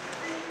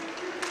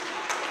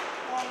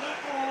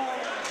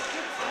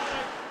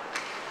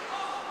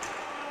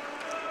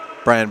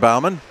 Brian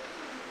Bauman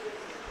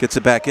gets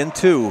it back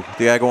into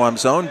the Agawam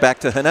zone, back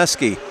to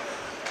Haneski.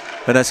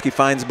 Haneski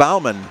finds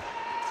Bauman.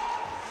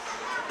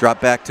 Drop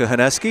back to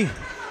Haneski.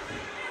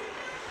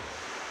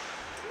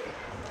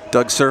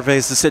 Doug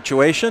surveys the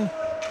situation.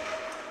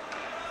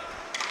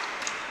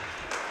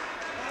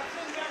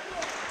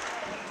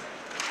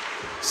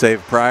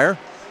 Save Pryor.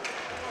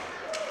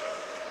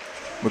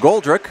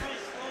 McGoldrick.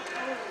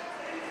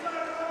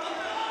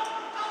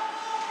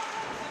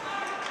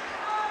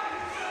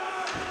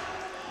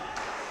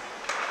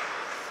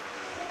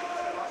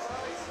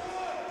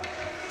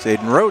 It's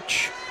Aiden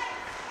Roach.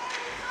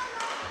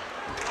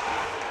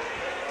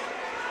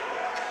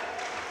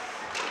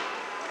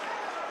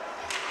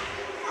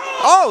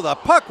 Oh, the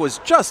puck was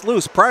just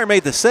loose. Pryor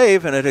made the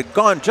save, and it had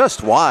gone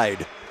just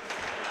wide.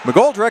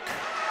 McGoldrick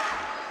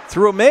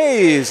through a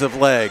maze of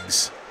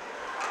legs.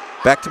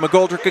 Back to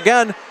McGoldrick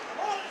again.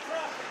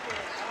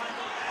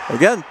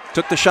 Again,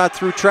 took the shot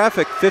through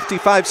traffic.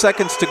 55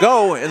 seconds to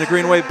go in the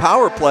Green Wave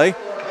power play.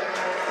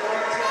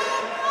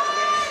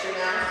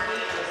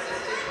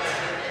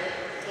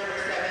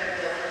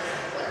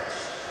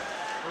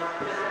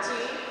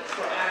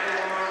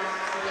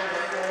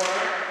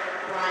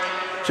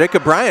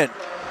 Jacob Bryant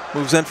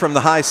moves in from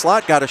the high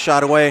slot, got a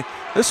shot away.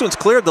 This one's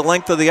cleared the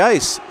length of the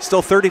ice.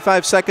 Still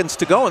 35 seconds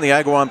to go in the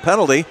Agawam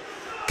penalty.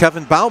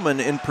 Kevin Bauman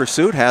in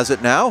pursuit, has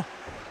it now.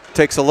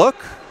 Takes a look.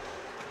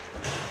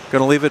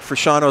 Going to leave it for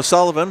Sean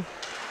O'Sullivan.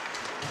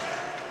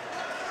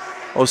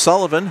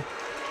 O'Sullivan.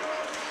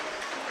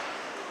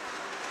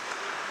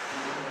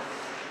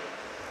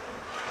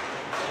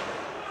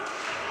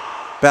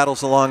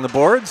 Battles along the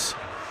boards.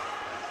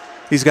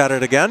 He's got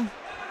it again.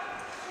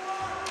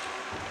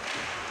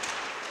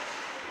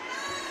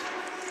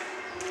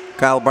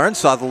 Kyle Barnes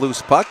saw the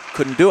loose puck,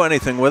 couldn't do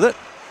anything with it.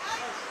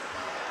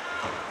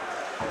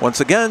 Once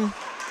again,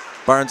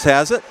 Barnes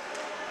has it.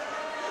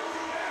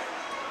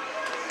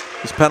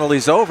 His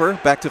penalty's over.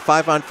 Back to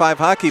 5-on-5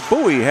 hockey.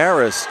 Bowie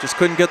Harris just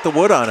couldn't get the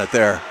wood on it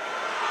there.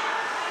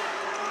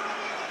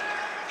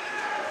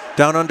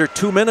 Down under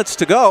 2 minutes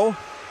to go.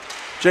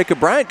 Jacob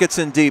Bryant gets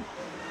in deep.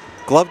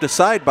 Gloved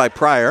aside by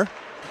Pryor.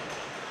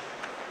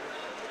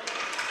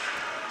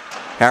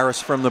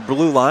 Harris from the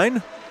blue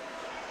line.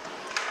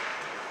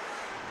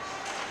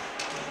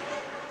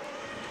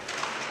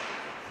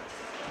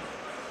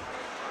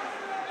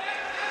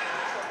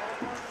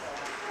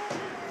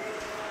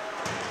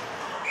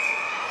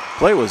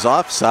 Play was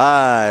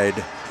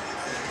offside.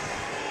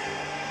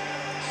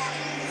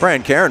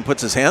 Brian Caron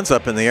puts his hands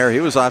up in the air. He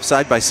was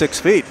offside by 6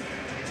 feet.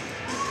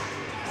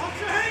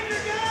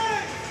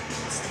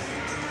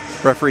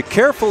 Referee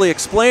carefully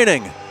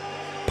explaining,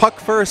 puck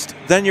first,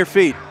 then your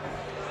feet.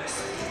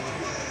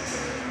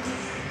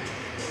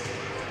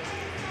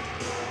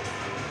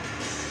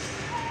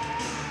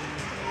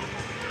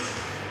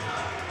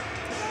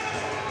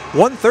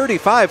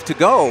 .135 to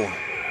go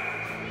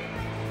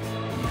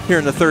here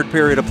in the third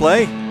period of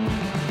play.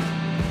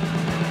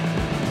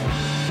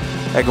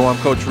 Agawam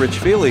coach Rich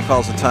Feely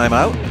calls a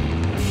timeout.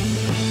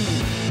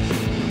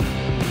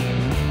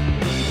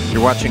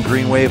 You're watching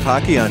Green Wave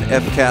Hockey on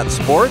FCAT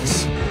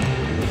Sports.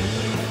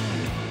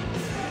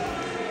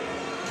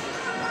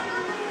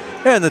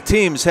 And the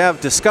teams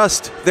have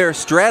discussed their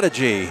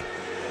strategy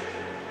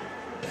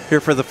here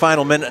for the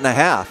final minute and a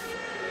half.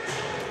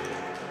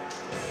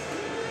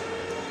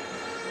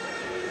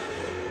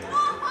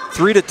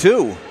 Three to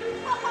 2.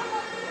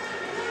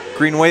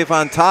 Green Wave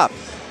on top.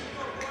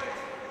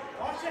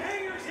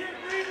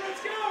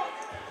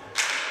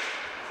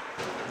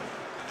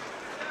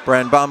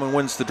 Brandon Bauman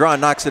wins the draw,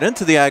 knocks it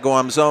into the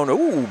Agawam zone.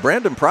 Ooh,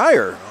 Brandon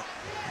Pryor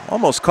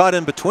almost caught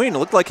in between. It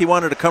looked like he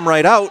wanted to come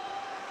right out.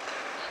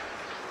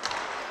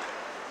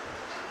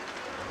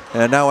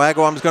 And now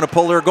Agawam's going to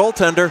pull their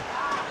goaltender.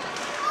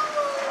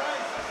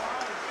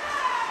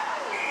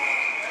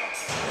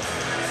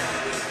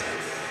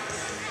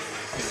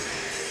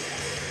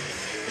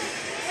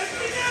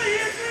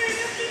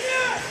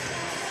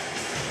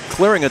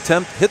 Clearing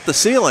attempt hit the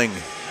ceiling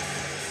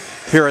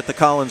here at the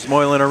Collins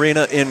Moylan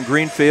Arena in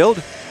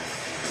Greenfield.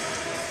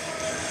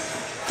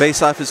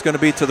 Faceoff is going to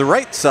be to the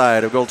right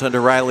side of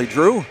goaltender Riley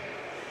Drew.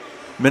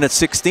 Minute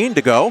 16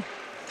 to go.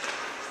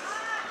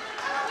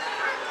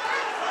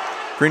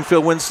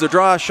 Greenfield wins the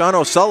draw. Sean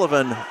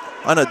O'Sullivan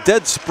on a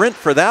dead sprint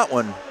for that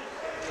one.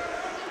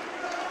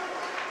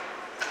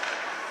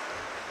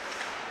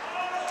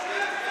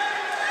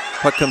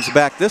 Puck comes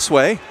back this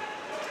way.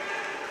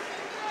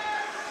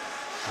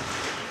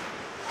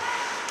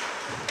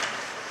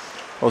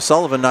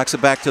 O'Sullivan knocks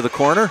it back to the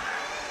corner.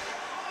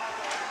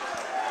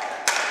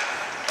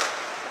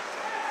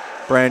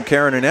 Brian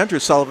Caron and Andrew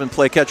Sullivan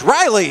play catch.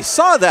 Riley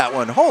saw that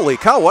one. Holy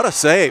cow, what a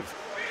save.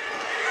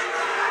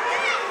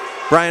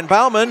 Brian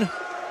Bauman.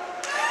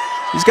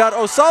 He's got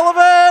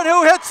O'Sullivan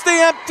who hits the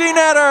empty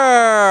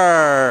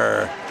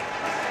netter.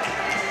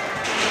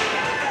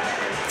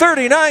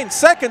 39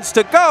 seconds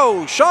to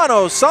go. Sean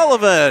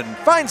O'Sullivan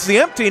finds the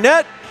empty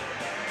net.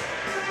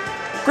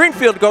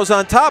 Greenfield goes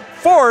on top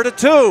 4 to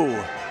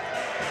 2.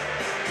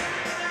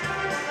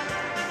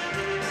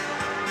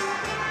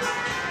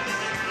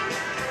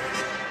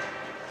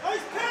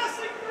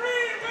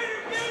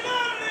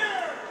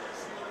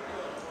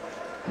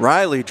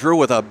 Riley Drew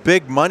with a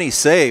big money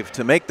save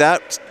to make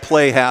that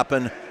play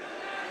happen.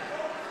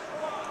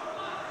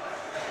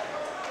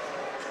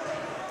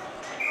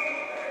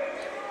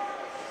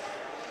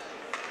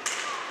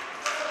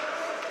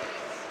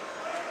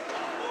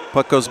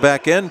 Puck goes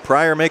back in.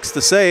 Pryor makes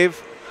the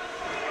save.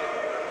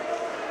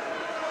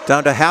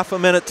 Down to half a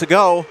minute to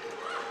go.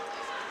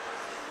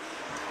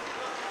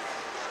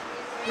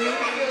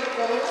 Greenfield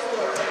goal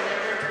scorer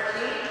number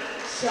 20,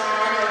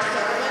 Sean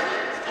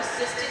O'Sullivan,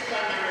 assisted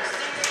by number 6,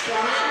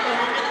 Brian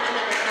Bauman, and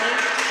number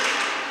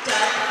 19,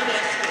 Doug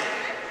Unescu.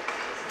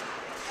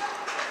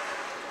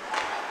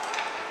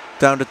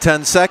 Down to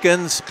 10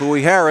 seconds.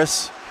 Bowie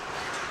Harris.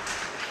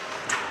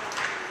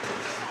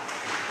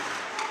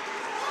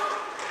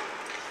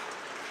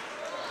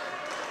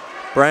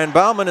 Brian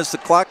Bauman as the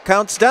clock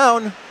counts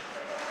down.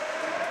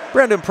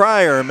 Brandon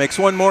Pryor makes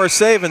one more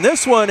save, and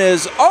this one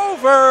is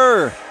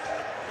over.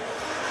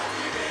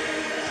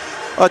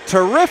 A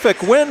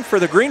terrific win for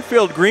the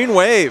Greenfield Green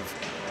Wave.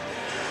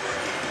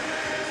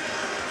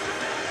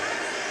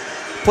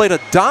 Played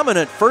a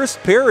dominant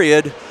first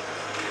period.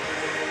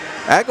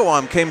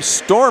 Agawam came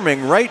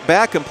storming right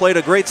back and played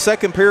a great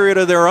second period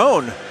of their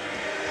own.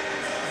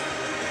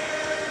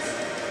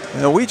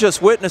 And we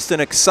just witnessed an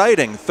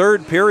exciting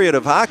third period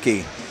of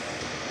hockey.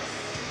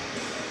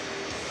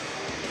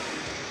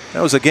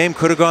 That was a game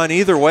could have gone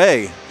either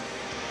way.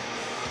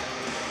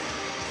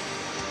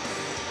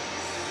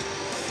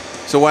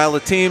 So while the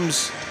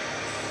teams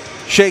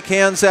shake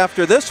hands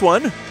after this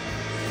one,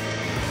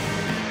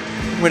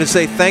 I'm going to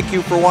say thank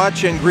you for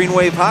watching Green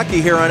Wave Hockey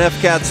here on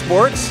FCAT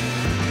Sports.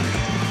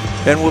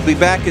 And we'll be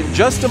back in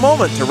just a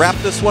moment to wrap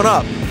this one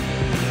up.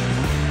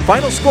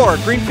 Final score,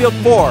 Greenfield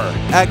 4,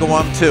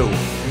 Agawam 2.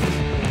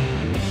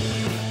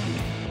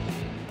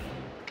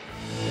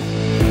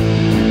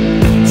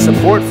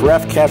 Support for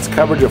FCAT's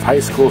coverage of high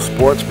school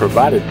sports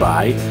provided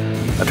by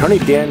Attorney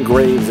Dan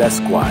Graves,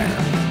 Esquire.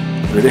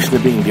 In addition to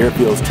being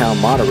Deerfield's town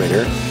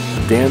moderator,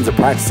 Dan's a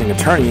practicing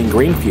attorney in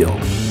Greenfield.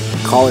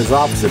 Call his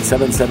office at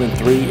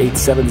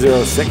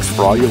 773-8706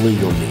 for all your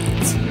legal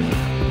needs.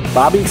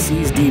 Bobby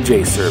C's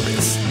DJ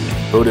Service.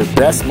 Voted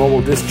Best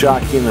Mobile Disc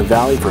Jockey in the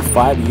Valley for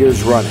 5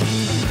 years running.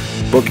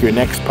 Book your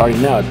next party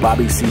now at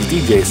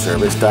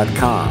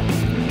BobbyC'sDJService.com.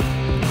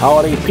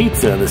 Holiday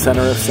Pizza in the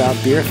center of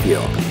South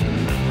Deerfield.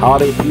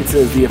 Holiday Pizza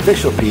is the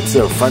official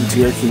pizza of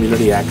Frontier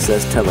Community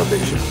Access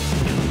Television.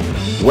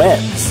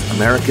 Webb's,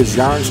 America's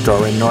yarn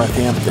store in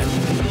Northampton.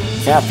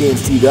 Kathy and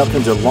Steve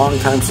Elkins are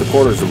longtime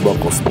supporters of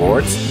local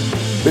sports.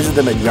 Visit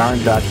them at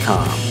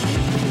yarn.com.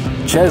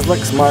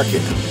 Cheslick's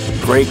Market.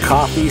 Great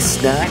coffee,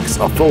 snacks,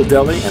 a full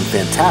deli, and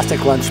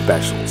fantastic lunch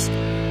specials.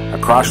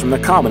 Across from the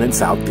Common in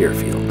South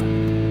Deerfield.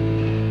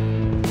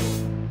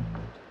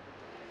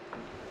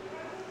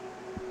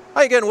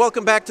 Hi again,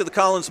 welcome back to the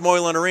Collins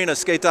Moylan Arena.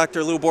 Skate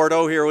Dr. Lou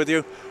Bordeaux here with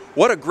you.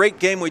 What a great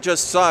game we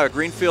just saw.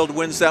 Greenfield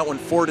wins that one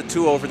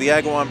 4-2 over the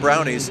Agawam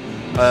Brownies.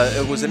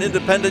 It was an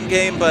independent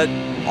game, but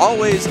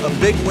always a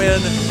big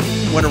win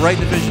when a Wright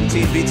Division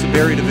team beats a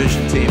Barry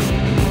Division team.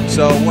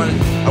 So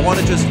I want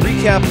to just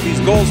recap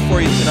these goals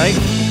for you tonight.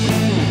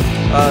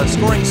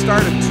 Scoring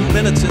started 2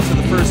 minutes into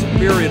the first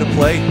period of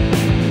play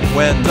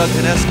when Doug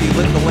Haneski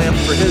lit the lamp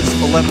for his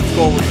 11th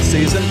goal of the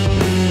season.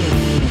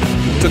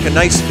 Took a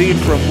nice feed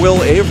from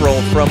Will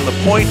Averill from the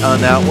point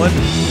on that one.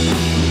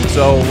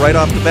 So right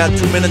off the bat,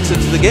 2 minutes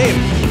into the game,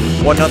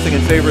 1-0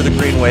 in favor of the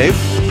Green Wave.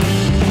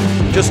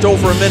 Just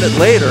over a minute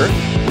later,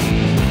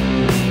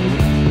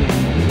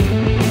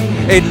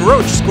 Aiden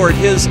Roach scored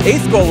his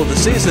 8th goal of the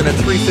season at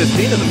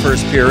 3:15 in the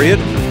first period,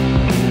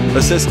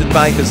 assisted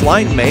by his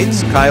line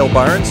mates, Kyle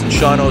Barnes and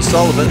Sean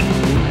O'Sullivan,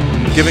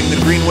 giving the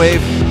Green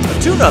Wave a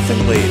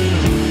 2-0 lead.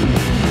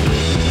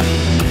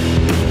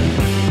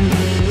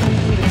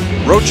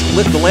 Roach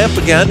lit the lamp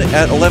again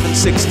at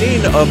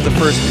 11:16 of the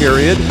first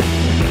period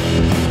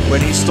when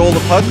he stole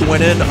the puck,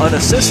 went in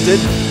unassisted,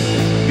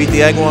 beat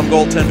the Agawam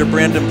goaltender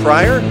Brandon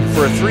Pryor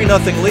for a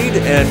 3-0 lead,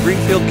 and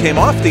Greenfield came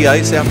off the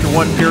ice after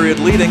one period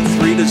leading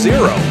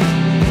 3-0.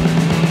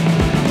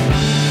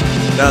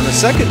 Now in the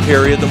second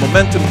period, the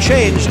momentum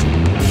changed.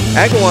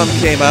 Agawam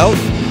came out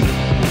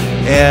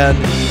and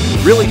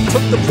really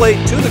took the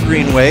plate to the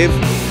Green Wave.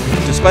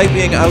 Despite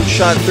being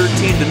outshot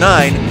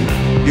 13-9,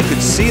 you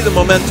could see the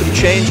momentum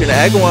change, and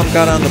Agawam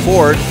got on the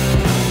board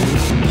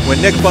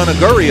when Nick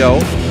Bonagurio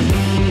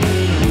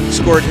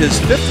scored his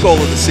 5th goal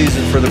of the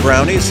season for the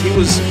Brownies. He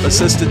was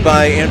assisted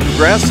by Andrew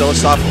Grasso, a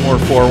sophomore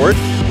forward.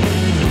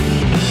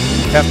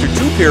 After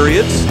 2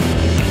 periods,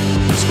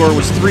 the score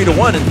was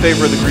 3-1 in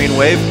favor of the Green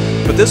Wave,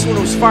 but this one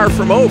was far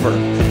from over.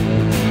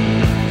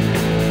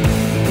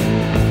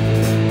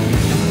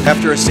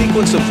 After a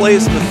sequence of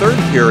plays in the 3rd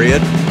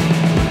period,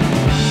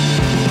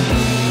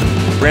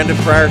 Brandon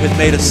Pryor had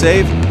made a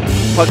save.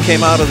 Puck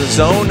came out of the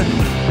zone.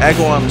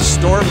 Agawam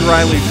stormed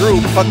Riley Drew.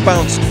 Puck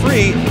bounced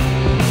free.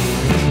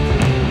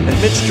 And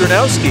Mitch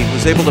Dranowski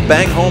was able to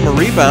bang home a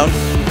rebound.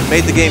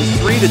 Made the game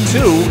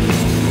 3-2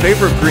 in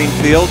favor of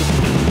Greenfield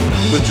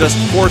with just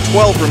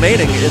 4:12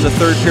 remaining in the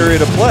 3rd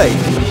period of play.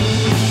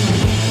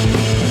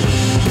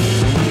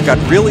 It got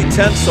really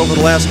tense over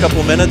the last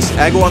couple minutes.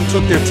 Agawam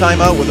took their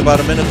timeout with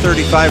about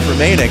 1:35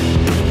 remaining.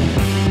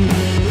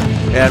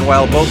 And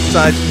while both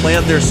sides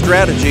planned their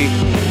strategy,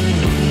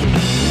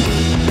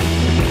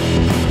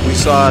 we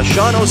saw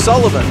Sean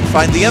O'Sullivan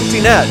find the empty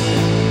net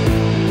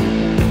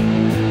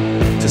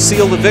to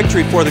seal the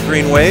victory for the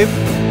Green Wave.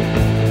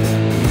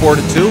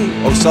 4-2.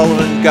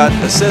 O'Sullivan got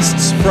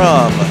assists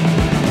from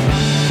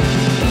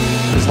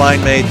his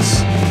line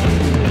mates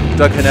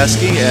Doug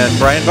Haneski and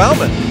Brian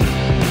Bauman.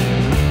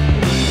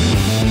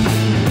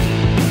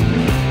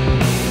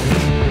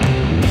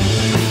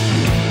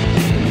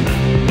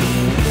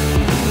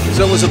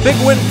 So it was a big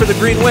win for the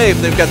Green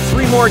Wave. They've got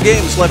 3 more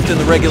games left in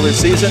the regular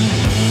season.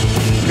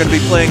 They're going to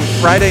be playing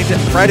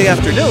Friday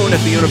afternoon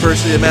at the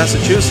University of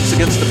Massachusetts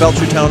against the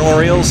Belchertown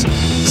Orioles.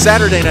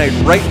 Saturday night,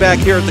 right back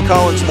here at the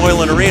Collins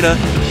Moylan Arena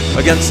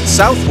against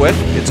Southwick.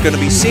 It's going to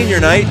be senior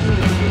night.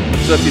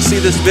 So if you see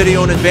this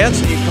video in advance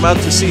and you come out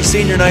to see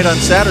senior night on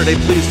Saturday,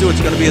 please do. It's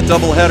going to be a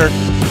doubleheader.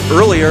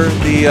 Earlier,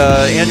 the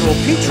annual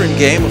patron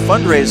game, a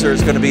fundraiser,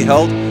 is going to be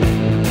held,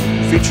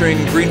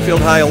 featuring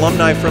Greenfield High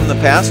alumni from the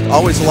past.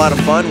 Always a lot of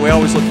fun. We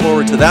always look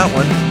forward to that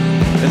one.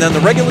 And then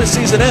the regular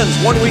season ends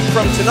 1 week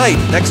from tonight,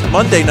 next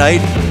Monday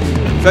night,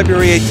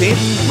 February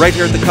 18th, right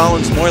here at the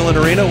Collins Moylan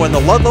Arena when the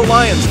Ludlow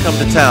Lions come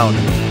to town.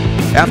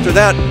 After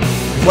that,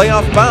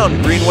 playoff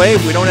bound Green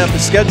Wave. We don't have the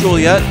schedule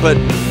yet, but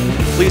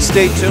please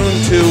stay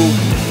tuned to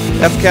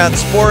FCAT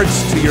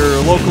Sports, to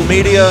your local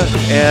media,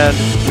 and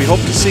we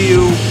hope to see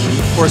you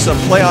for some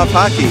playoff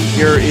hockey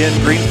here in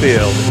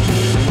Greenfield.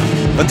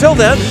 Until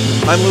then,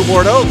 I'm Lou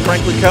Bordeaux,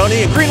 Franklin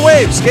County, and Green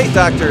Wave Skate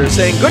Doctor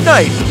saying good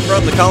night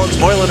from the Collins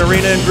Moylan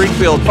Arena in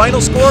Greenfield.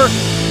 Final score,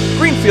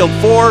 Greenfield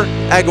 4,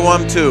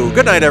 Agawam 2.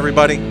 Good night,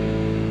 everybody.